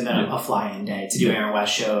 show days and then a fly-in day to do Aaron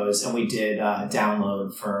West shows. And we did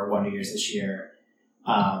Download for Wonder Years this year.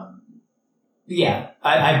 I've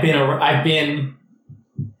been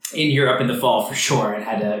in Europe in the fall for sure and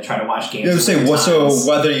had to try to watch games. I was saying, so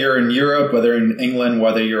whether you're in Europe, whether in England,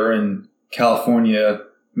 whether you're in California,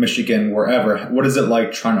 Michigan, wherever, what is it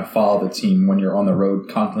like trying to follow the team when you're on the road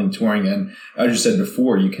constantly touring? And as you said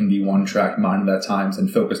before, you can be one-track minded at times and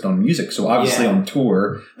focused on music. So obviously on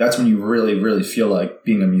tour, that's when you really, really feel like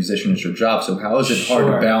being a musician is your job. So how is it hard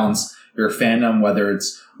to balance your fandom, whether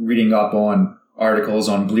it's reading up on articles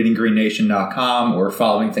on bleedinggreennation.com or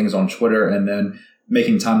following things on Twitter and then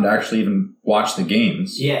making time to actually even watch the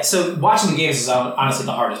games? Yeah, so watching the games is honestly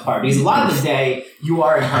the hardest part because a lot of the day you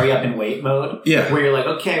are in hurry up and wait mode. Yeah. Where you're like,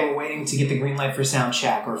 okay, we're waiting to get the green light for sound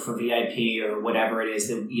check or for VIP or whatever it is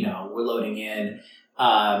that, we're loading in.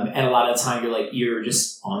 And a lot of the time you're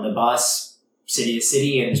just on the bus, city to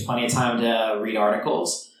city, and there's plenty of time to read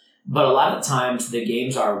articles. But a lot of the times the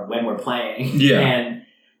games are when we're playing. Yeah. And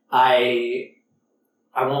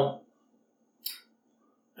I'm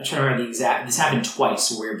trying to remember this happened twice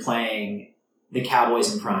where we were playing the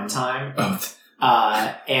Cowboys in prime time.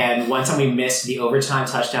 And one time we missed the overtime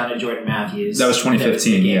touchdown to Jordan Matthews. That was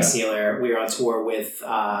 2015, game sealer. We were on tour with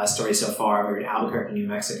Story So Far. We were in Albuquerque, New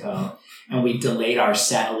Mexico. And we delayed our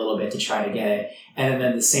set a little bit to try to get it. And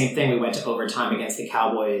then the same thing, we went to overtime against the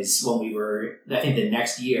Cowboys when we were, I think the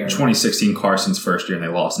next year. 2016, Carson's first year, and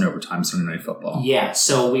they lost in overtime Sunday Night Football. Yeah,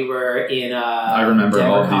 so we were in I remember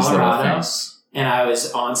Denver, all these Colorado, little things. And I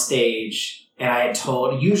was on stage, and I had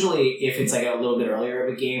told, usually if it's like a little bit earlier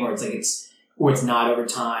of a game, or it's not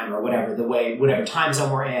overtime, or whatever time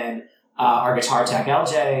zone we're in, our guitar tech,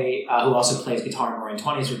 LJ, who also plays guitar in Roaring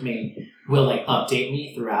 20s with me, will update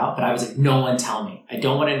me throughout. But I was like, no one tell me. I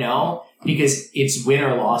don't want to know because it's win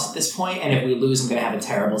or loss at this point, and if we lose, I'm going to have a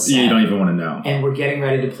terrible set. Yeah, you don't even want to know. And we're getting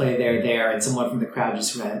ready to play there, and someone from the crowd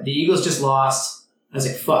just went, the Eagles just lost. I was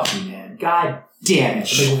like, fuck you, man. God damn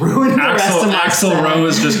it. Ruined the rest of my Axl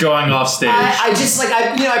Rose just going off stage.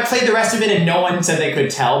 I played the rest of it and no one said they could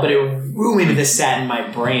tell, but it ruined the set in my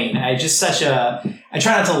brain. I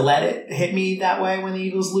try not to let it hit me that way when the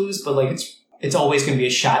Eagles lose, but it's always going to be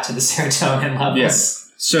a shot to the serotonin levels.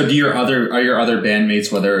 Yes. So are your other bandmates,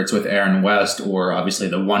 whether it's with Aaron West or obviously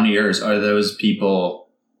the One Years, are those people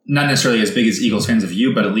not necessarily as big as Eagles fans of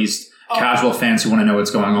you, but at least casual fans who want to know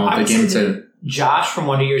what's going on with the game to... Josh from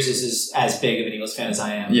Wonder Years is as big of an Eagles fan as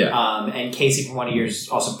I am. Yeah. And Casey from Wonder Years is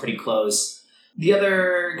also pretty close. The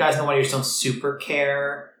other guys in the Wonder Years don't super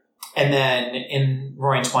care. And then in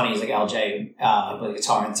Roaring 20s, like LJ, who plays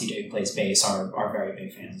guitar, and CJ, who plays bass, are very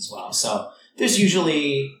big fans as well. So there's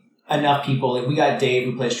usually enough people. We got Dave,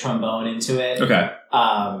 who plays trombone, into it. Okay.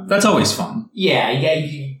 That's always fun. Yeah.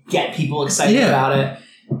 You get people excited about it.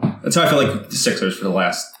 That's how I feel like the Sixers for the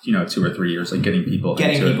last 2 or 3 years, like getting people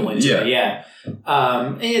into it. Yeah.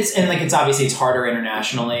 It's obviously it's harder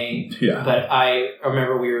internationally. Yeah. But I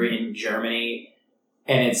remember we were in Germany.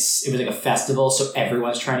 And it was like a festival, so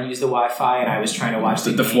everyone's trying to use the Wi-Fi, and I was trying to watch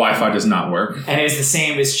the Wi-Fi does not work. And it was the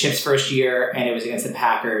same as Chip's first year, and it was against the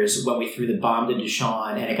Packers when we threw the bomb to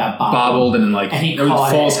Deshaun, and it got bobbled. And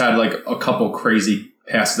Foles it. had like a couple crazy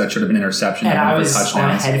passes that should have been interceptions. And I was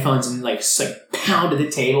touchdowns. on headphones and like pounded the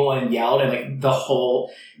table and yelled, and like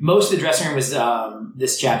most of the dressing room was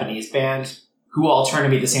this Japanese band who all turned to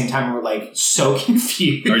me at the same time and were like so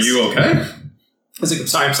confused. Are you okay? I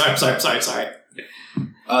was like, I'm sorry.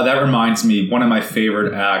 That reminds me, one of my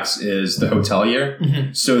favorite acts is the Hotelier.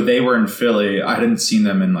 Mm-hmm. So they were in Philly. I hadn't seen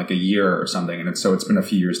them in like a year or something, and it's been a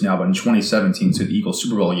few years now. But in 2017, so the Eagles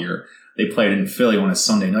Super Bowl year, they played in Philly on a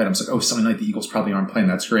Sunday night. I was like, oh, Sunday night the Eagles probably aren't playing.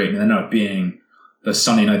 That's great. And it ended up being the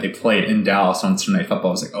Sunday night they played in Dallas on Sunday Night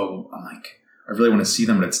Football. I was like, I really want to see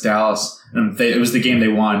them, but it's Dallas. And it was the game they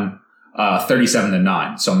won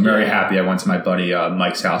 37-9. So I'm very happy I went to my buddy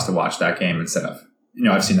Mike's house to watch that game instead of.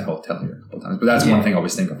 I've seen the Hotelier a couple times, but that's one thing I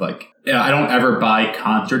always think of. Like, I don't ever buy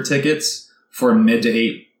concert tickets for mid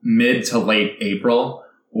to late April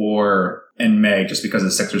or in May just because of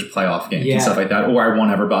the Sixers playoff games and stuff like that. Or I won't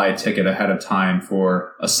ever buy a ticket ahead of time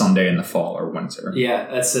for a Sunday in the fall or winter. Yeah,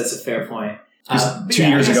 that's a fair point. 2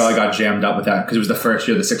 years ago, I got jammed up with that because it was the first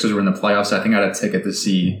year the Sixers were in the playoffs. So I think I had a ticket to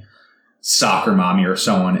see Soccer Mommy or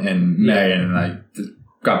someone in May, and I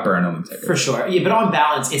got burned on the ticket. For sure. Yeah, but on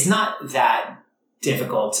balance, it's not that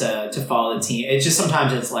difficult to follow the team. It's just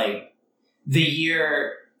sometimes it's like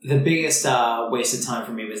the biggest waste of time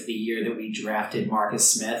for me was the year that we drafted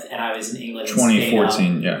Marcus Smith, and I was in England.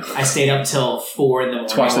 2014, I stayed up till 4 a.m.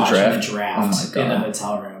 to watch the draft oh my God. In the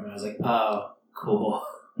hotel room, and I was like, oh, cool.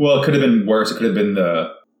 Well, it could have been worse. It could have been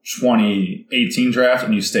the 2018 draft,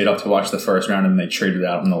 and you stayed up to watch the first round, and they traded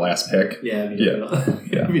out in the last pick. Yeah, it'd be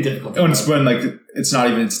difficult. It'd be difficult. And it's when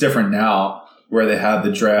it's different now. Where they have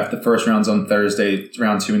the draft, the first round's on Thursday,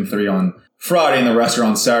 round 2 and 3 on Friday, and the rest are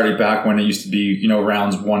on Saturday. Back when it used to be,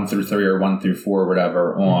 rounds 1 through 3 or 1 through 4 or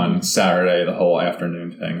whatever on Saturday, the whole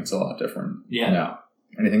afternoon thing. It's a lot different now.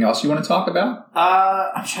 Anything else you want to talk about?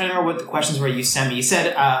 I'm trying to remember what the questions were you sent me. You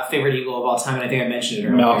said favorite Eagle of all time, and I think I mentioned it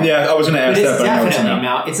earlier. Malcolm. Yeah, I was going to ask that, but I know it's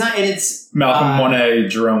Malcolm. It's not, and it's Malcolm 1A,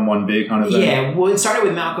 Jerome 1B kind of thing. Yeah, well, it started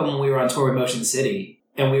with Malcolm when we were on tour with Motion City,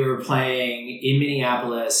 and we were playing in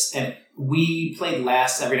Minneapolis, and we played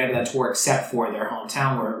last every night of that tour except for their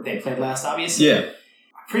hometown where they played last, obviously. Yeah.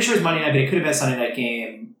 I'm pretty sure it was Monday night, but it could have been Sunday night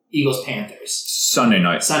game. Eagles-Panthers. Sunday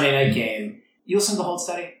night game. You listen to Hold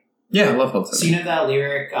Steady? Yeah, I love Hold Steady. So you know that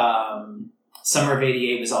lyric, Summer of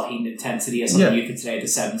 88 was all heat and intensity. I saw the youth of today at the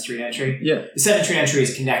 7th Street entry. Yeah. The 7th Street entry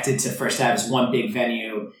is connected to First Ave as one big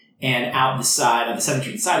venue. And out the side, on the 7th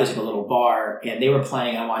Street side, there's like a little bar. And they were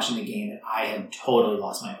playing, I'm watching the game, and I had totally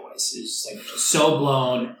lost my voice. It was like so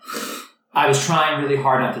blown. I was trying really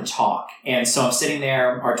hard not to talk. And so I'm sitting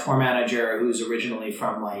there, our tour manager, who's originally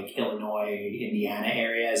from like Illinois, Indiana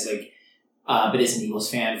area, is like, but is an Eagles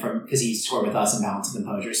fan because he's toured with us and Balance and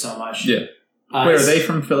Composure so much. Yeah. Wait, are they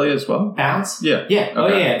from Philly as well? Balance? Yeah. Yeah. Okay. Oh,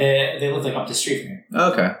 yeah. They live like up the street from here.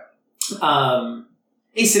 Okay.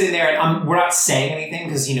 He's sitting there, and we're not saying anything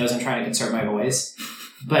because he knows I'm trying to conserve my voice.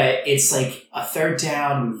 But it's like a third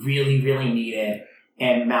down. We really, really need it.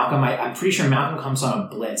 And Malcolm, I'm pretty sure Malcolm comes on a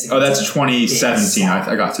blitz. Oh, that's 2017.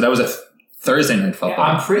 I got. So that was a Thursday night football.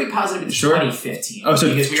 Yeah, I'm pretty positive it's 2015. Oh, so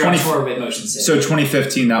because we were on tour with Motion City. So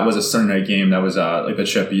 2015, that was a Sunday night game. That was like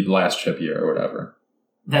the last chip year or whatever.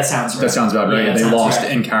 That sounds right. That sounds about right. Yeah, they lost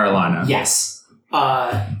in Carolina. Yes.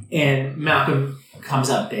 And Malcolm comes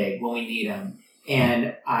up big when we need him.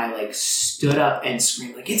 And I like stood up and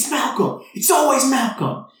screamed like, it's Malcolm. It's always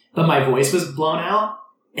Malcolm. But my voice was blown out.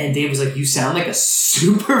 And Dave was like, you sound like a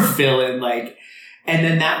super villain. Like, and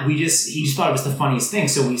then he just thought it was the funniest thing.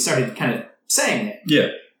 So we started kind of saying it. Yeah.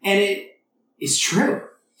 And it is true.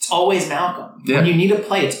 It's always Malcolm. Yeah. When you need a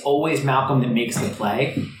play, it's always Malcolm that makes the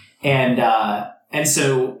play. And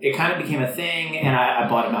so it kind of became a thing. And I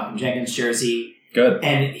bought a Malcolm Jenkins jersey. Good.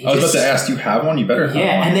 And I was about to ask, do you have one? You better have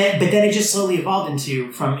one. Yeah, but then it just slowly evolved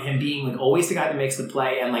from him being like always the guy that makes the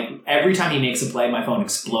play, and like every time he makes a play, my phone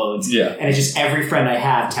explodes. Yeah. And it's just every friend I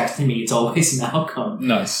have texting me, it's always Malcolm.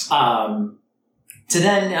 Nice. To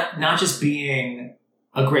then not just being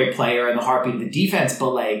a great player and the heartbeat of the defense, but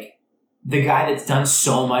like the guy that's done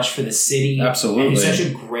so much for the city. Absolutely. And he's such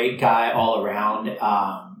a great guy all around.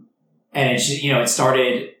 And it's it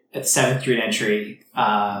started at the 7th Street entry.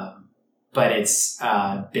 But it's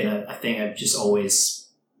been a thing I've just always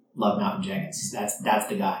loved Malcolm Jenkins. That's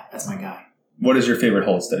the guy. That's my guy. What is your favorite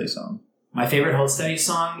Hold Steady song? My favorite Hold Steady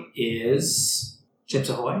song is Chips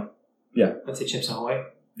Ahoy. Yeah. I'd say Chips Ahoy.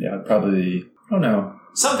 Yeah, probably, I don't know.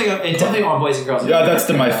 Something, it's definitely on Boys and Girls. Yeah, that's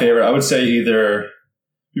my favorite. I would say either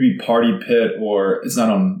maybe Party Pit or it's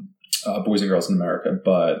not on Boys and Girls in America,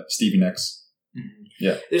 but Stevie Nicks. Mm-hmm.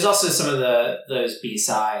 Yeah. There's also some of those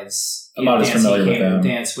B-sides. I'm not as familiar with them.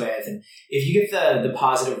 Dance With. And if you get the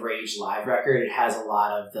Positive Rage live record, it has a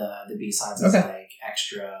lot of the B-sides as like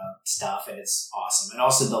extra stuff, and it's awesome. And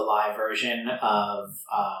also the live version of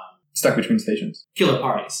Stuck Between Stations. Killer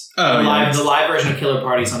Parties. Oh, The live version of Killer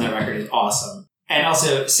Parties on that record is awesome. And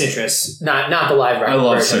also Citrus, not the live record. I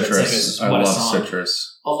love version, Citrus. I love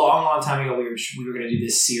Citrus. A long time ago, we were going to do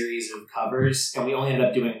this series of covers, and we only ended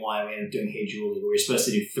up doing one. We ended up doing Hey Julie. We were supposed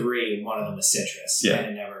to do 3, and one of them was Citrus. Yeah.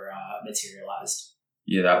 And it never materialized.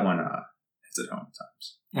 Yeah, that one hits at home at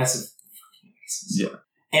times. That's a fucking amazing song. Yeah.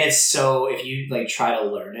 And it's so, if you like try to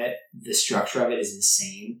learn it, the structure of it is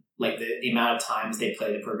insane. Like the amount of times they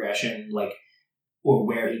play the progression, like, or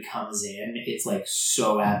where he comes in, it's like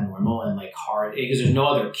so abnormal and like hard because there's no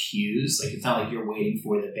other cues. Like it's not like you're waiting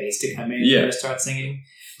for the bass to come in to start singing.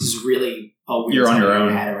 It's really a weird. You're on your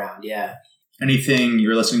own. Head around, yeah. Anything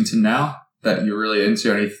you're listening to now that you're really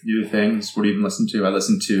into? Any new things? What do you even listen to? I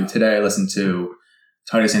listened to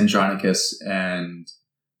Titus Andronicus and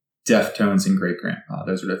Deftones and Great Grandpa.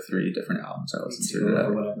 Those are the 3 different albums I listened to today.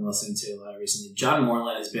 What I've been listening to a lot recently. John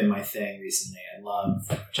Moreland has been my thing recently. I love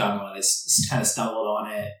John Moreland. I kind of stumbled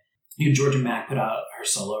on it. Georgia Mack put out her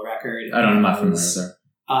solo record. I'm not familiar with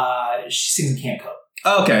her. She sings in Camp Cope.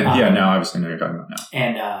 Oh, okay. Obviously I know what you're talking about now.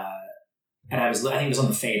 And I think it was on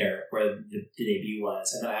the Fader where the debut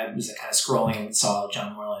was. And then I was like, kind of scrolling and saw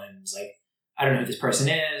John Moreland and was like, I don't know who this person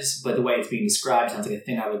is, but the way it's being described sounds like a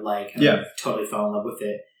thing I would like. And I totally fell in love with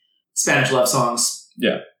it. Spanish love songs.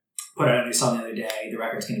 Yeah. Put out a new song the other day. The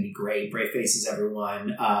record's going to be great. Brave Faces,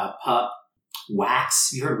 everyone. Pup.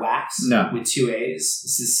 Wax. You heard Wax? No. With 2 A's.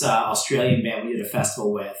 This is Australian band we did a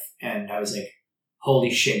festival with. And I was like, holy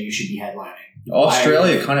shit, you should be headlining.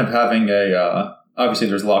 Australia kind of having a... obviously,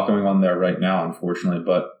 there's a lot going on there right now, unfortunately,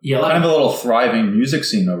 but kind of a little thriving music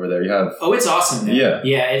scene over there. You have... Oh, it's awesome there. Yeah.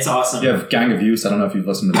 Yeah, it's awesome. You have Gang of Youth. I don't know if you've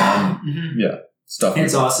listened to them. Mm-hmm. Yeah. Stuff.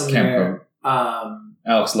 It's awesome there.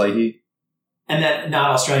 Alex Leahy. And then, not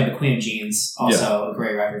Australian, but Queen of Jeans. Also a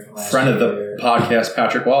great record from last year. Friend of the year. podcast,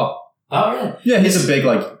 Patrick Wall. Oh, really? Yeah, he's a big,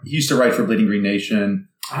 he used to write for Bleeding Green Nation.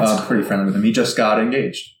 Pretty friendly with him. He just got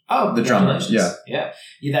engaged. Oh, the drummer. Yeah.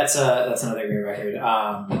 That's another great record.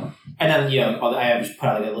 And then I have put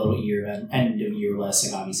out like a little end of year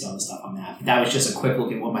list, like obviously all the stuff on that. But that was just a quick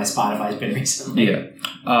look at what my Spotify's been recently. Yeah.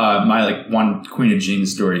 My one Queen of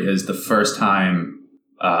Jeans story is the first time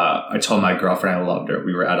I told my girlfriend I loved her.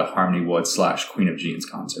 We were at a Harmony Woods / Queen of Jeans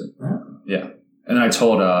concert. Oh. Yeah, and then I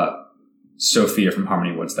told Sophia from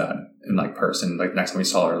Harmony Woods that in person. Next time we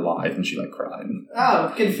saw her live, and she cried.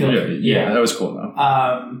 Oh, good to feel. Yeah, that was cool though.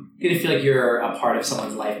 Good to feel like you're a part of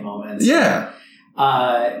someone's life moments. Yeah.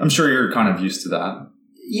 I'm sure you're kind of used to that.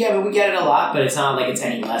 Yeah, but we get it a lot, but it's not like it's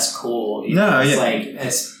any less cool. It's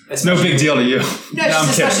no big deal to you. No,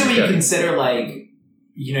 especially when you consider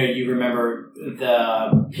you remember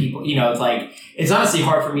the people. It's honestly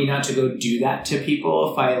hard for me not to go do that to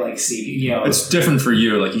people if I see It's different for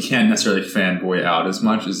you. You can't necessarily fanboy out as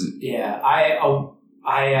much as. Yeah,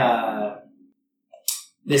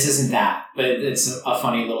 this isn't that, but it's a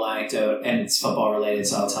funny little anecdote, and it's football related,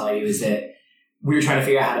 so I'll tell you, is that we were trying to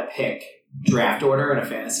figure out how to pick draft order in a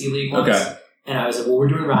fantasy league once. Okay. And I was like, well, we're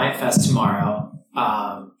doing Riot Fest tomorrow.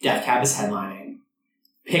 Death Cab is headlining.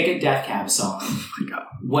 Pick a Death Cab song. Oh my God.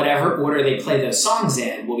 Whatever order they play those songs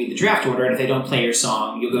in will be the draft order, and if they don't play your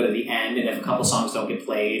song, you'll go to the end, and if a couple songs don't get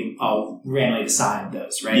played, I'll randomly decide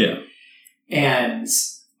those, right? Yeah. And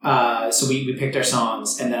so we picked our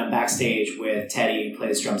songs, and then I'm backstage with Teddy, who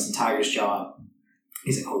plays drums in Tiger's Jaw.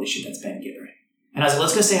 He's like, holy shit, that's Ben Gibbard. And I was like,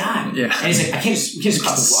 let's go say hi. Yeah. And he's like, we can't just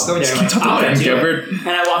walk over there. Ben Gibbard. And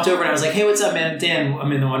I walked over and I was like, hey, what's up, man? Dan,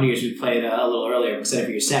 I'm in the Wonder Years we played a little earlier. I'm excited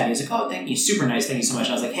for your set. And he's like, oh, thank you. Super nice. Thank you so much.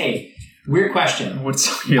 And I was like, hey, weird question. What's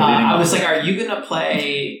your leading I was like, are you going to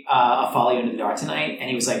play a Follow You Into the Dark tonight? And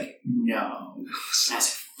he was like, no. And I was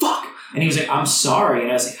like, fuck. And he was like, I'm sorry. And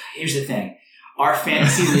I was like, here's the thing. Our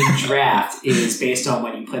fantasy league draft is based on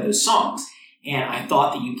when you play those songs. And I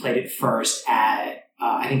thought that you played it first at,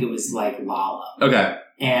 I think it was Lala. Okay.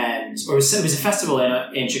 And it was a festival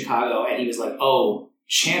in Chicago, and he was like, oh,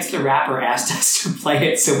 Chance the Rapper asked us to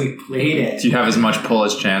play it, so we played it. Do you have as much pull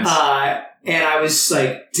as Chance? And I was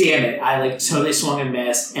like, damn it. I totally swung and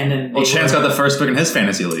missed. And then Chance got the first pick in his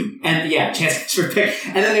fantasy league. And yeah, Chance got the first pick.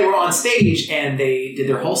 And then they were on stage, and they did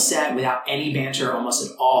their whole set without any banter almost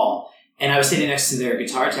at all. And I was sitting next to their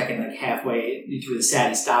guitar tech, and like halfway through the set,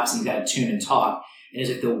 he stops and he's got to tune and talk. And it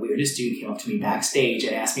was like the weirdest dude came up to me backstage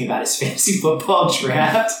and asked me about his fantasy football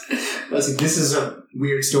draft. I was like, this is a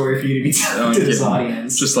weird story for you to be telling to this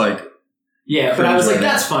audience. Just like, yeah, but I was like,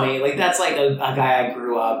 that's funny. Like, that's like a guy I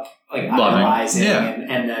grew up like idolizing. Yeah.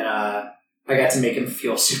 And then I got to make him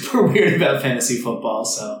feel super weird about fantasy football.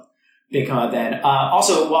 So big come out then.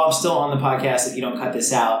 Also, while I'm still on the podcast, if you don't cut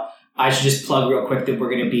this out, I should just plug real quick that we're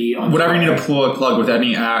going to be on whatever you need to plug with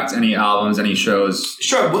any act, any albums, any shows.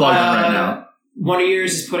 Sure. Plug them right now. Wonder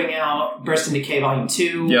Years is putting out Burst in Decay Volume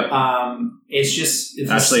 2. Yep. It's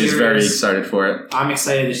Ashley is very excited for it. I'm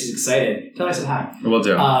excited that she's excited. Tell her I said hi. Will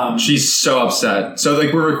do. She's so upset. So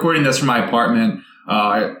like we're recording this from my apartment.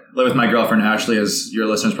 I live with my girlfriend Ashley, as your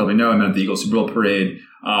listeners probably know. I met at the Eagles Super Bowl parade.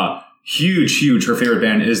 Huge. Her favorite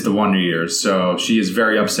band is the Wonder Years. So she is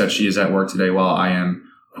very upset. She is at work today while I am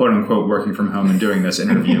quote unquote working from home and doing this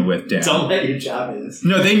interview with Dan. Don't let your job is.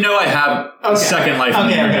 No, they know I have a second life on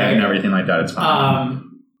the internet and everything like that. It's fine.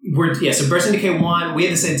 So Burst in Decay 1, we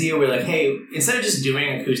had this idea where like, hey, instead of just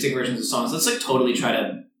doing acoustic versions of songs, let's like totally try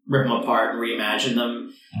to rip them apart and reimagine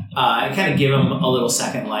them and kind of give them a little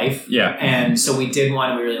second life. Yeah. And so we did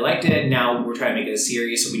one and we really liked it. Now we're trying to make it a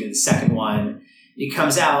series. So we did the second one. It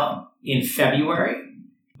comes out in February,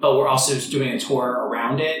 but we're also doing a tour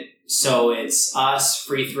around it. So it's us,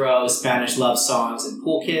 Free Throw, Spanish Love Songs, and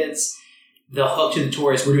Pool Kids. The hook to the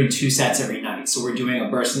tour is we're doing 2 sets every night. So we're doing a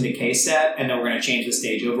Burst in Decay set, and then we're going to change the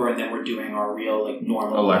stage over, and then we're doing our real like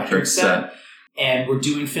normal electric set. And we're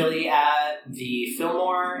doing Philly at the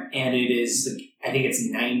Fillmore, and it is, I think it's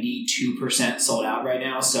 92% sold out right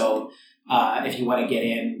now. So if you want to get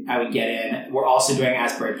in, I would get in. We're also doing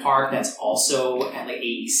Asbury Park. That's also at like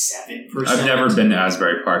 87%. I've never been to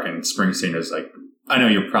Asbury Park, and Springsteen is like, I know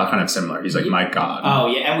you're kind of similar. He's like, my God. Oh,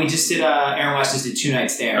 yeah. And we just did, Aaron West just did 2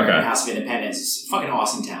 nights there at House of Independence. It's a fucking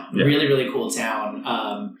awesome town. Yeah. Really, really cool town.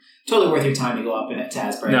 Totally worth your time to go up to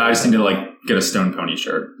Asbury. No, I just need to like get a Stone Pony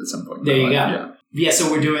shirt at some point. There you go. Yeah, so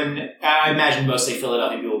we're doing, I imagine mostly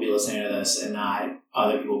Philadelphia people will be listening to this and not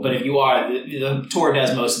other people. But if you are, the tour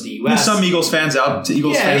does most of the U.S. There's some Eagles fans out,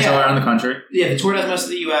 fans all around the country. Yeah, the tour does most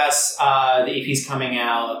of the U.S. The EP's coming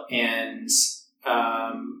out, and that's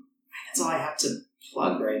all I have to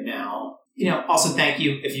plug right now. Also thank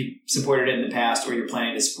you if you supported it in the past or you're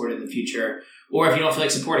planning to support it in the future, or if you don't feel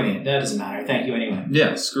like supporting it, that doesn't matter. Thank you anyway.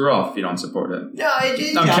 Yeah, screw off if you don't support it. No, I'm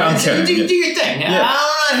kidding. Do your thing. Yeah.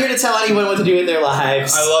 I'm not here to tell anyone what to do in their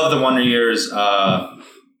lives. I love the Wonder Years.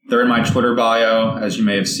 They're in my Twitter bio, as you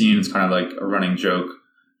may have seen. It's kind of like a running joke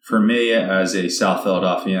for me as a South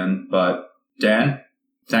Philadelphian. But Dan,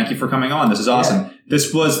 thank you for coming on. This is awesome. Yeah.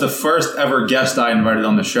 This was the first ever guest I invited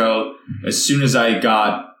on the show. As soon as I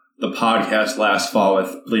got the podcast last fall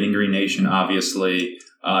with Bleeding Green Nation, obviously,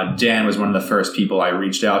 Dan was one of the first people I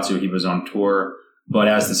reached out to. He was on tour, but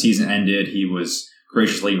as the season ended, he was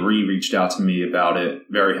graciously reached out to me about it.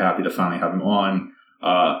 Very happy to finally have him on.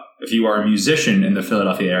 If you are a musician in the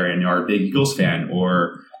Philadelphia area and you are a big Eagles fan,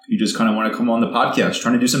 or you just kind of want to come on the podcast,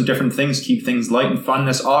 trying to do some different things, keep things light and fun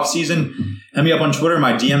this off season, hit me up on Twitter.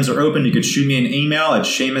 My DMs are open. You could shoot me an email at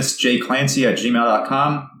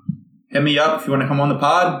SeamusJClancy@gmail.com. Hit me up if you want to come on the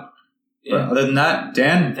pod. Yeah. But other than that,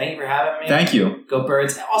 Dan, thank you for having me. Thank you. Go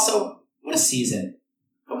Birds. Also, what a season.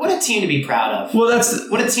 What a team to be proud of. Well,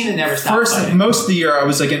 what a team that never stopped fighting. Most of the year, I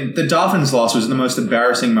was like, the Dolphins loss was the most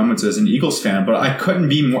embarrassing moments as an Eagles fan, but I couldn't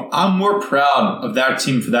be more. I'm more proud of that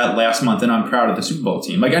team for that last month than I'm proud of the Super Bowl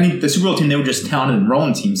team. Like, the Super Bowl team, they were just talented and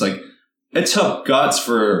rolling teams. Like, it took guts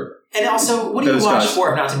for. And also, what do you watch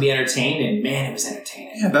for if not to be entertained? And man, it was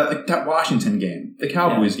entertaining. Yeah, that Washington game, the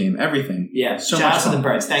Cowboys game, everything. Yeah, so shout out to the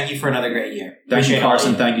Birds. Thank you for another great year. Thank you,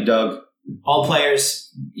 Carson. Thank you, Doug. All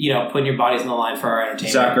players, putting your bodies on the line for our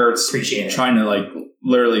entertainment. Zach Ertz, appreciate it. Trying to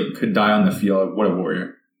literally could die on the field. What a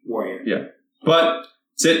warrior. Yeah. But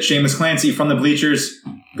that's it. Seamus Clancy from the bleachers.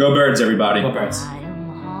 Go Birds, everybody. Go Birds. I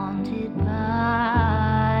am haunted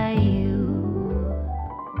by you.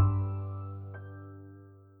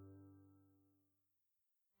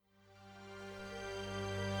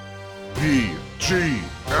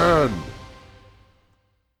 BGN.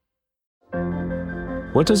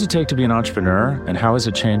 What does it take to be an entrepreneur, and how is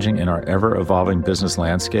it changing in our ever-evolving business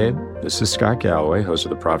landscape? This is Scott Galloway, host of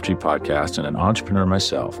the Prop G podcast and an entrepreneur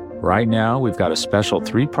myself. Right now, we've got a special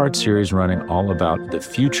 3-part series running all about the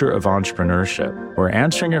future of entrepreneurship. We're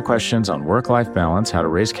answering your questions on work-life balance, how to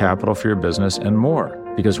raise capital for your business, and more.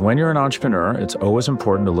 Because when you're an entrepreneur, it's always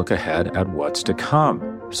important to look ahead at what's to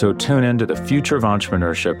come. So tune in to the Future of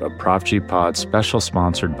Entrepreneurship, a Prop G Pod special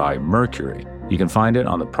sponsored by Mercury. You can find it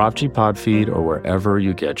on the Prop G Pod feed or wherever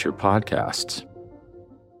you get your podcasts.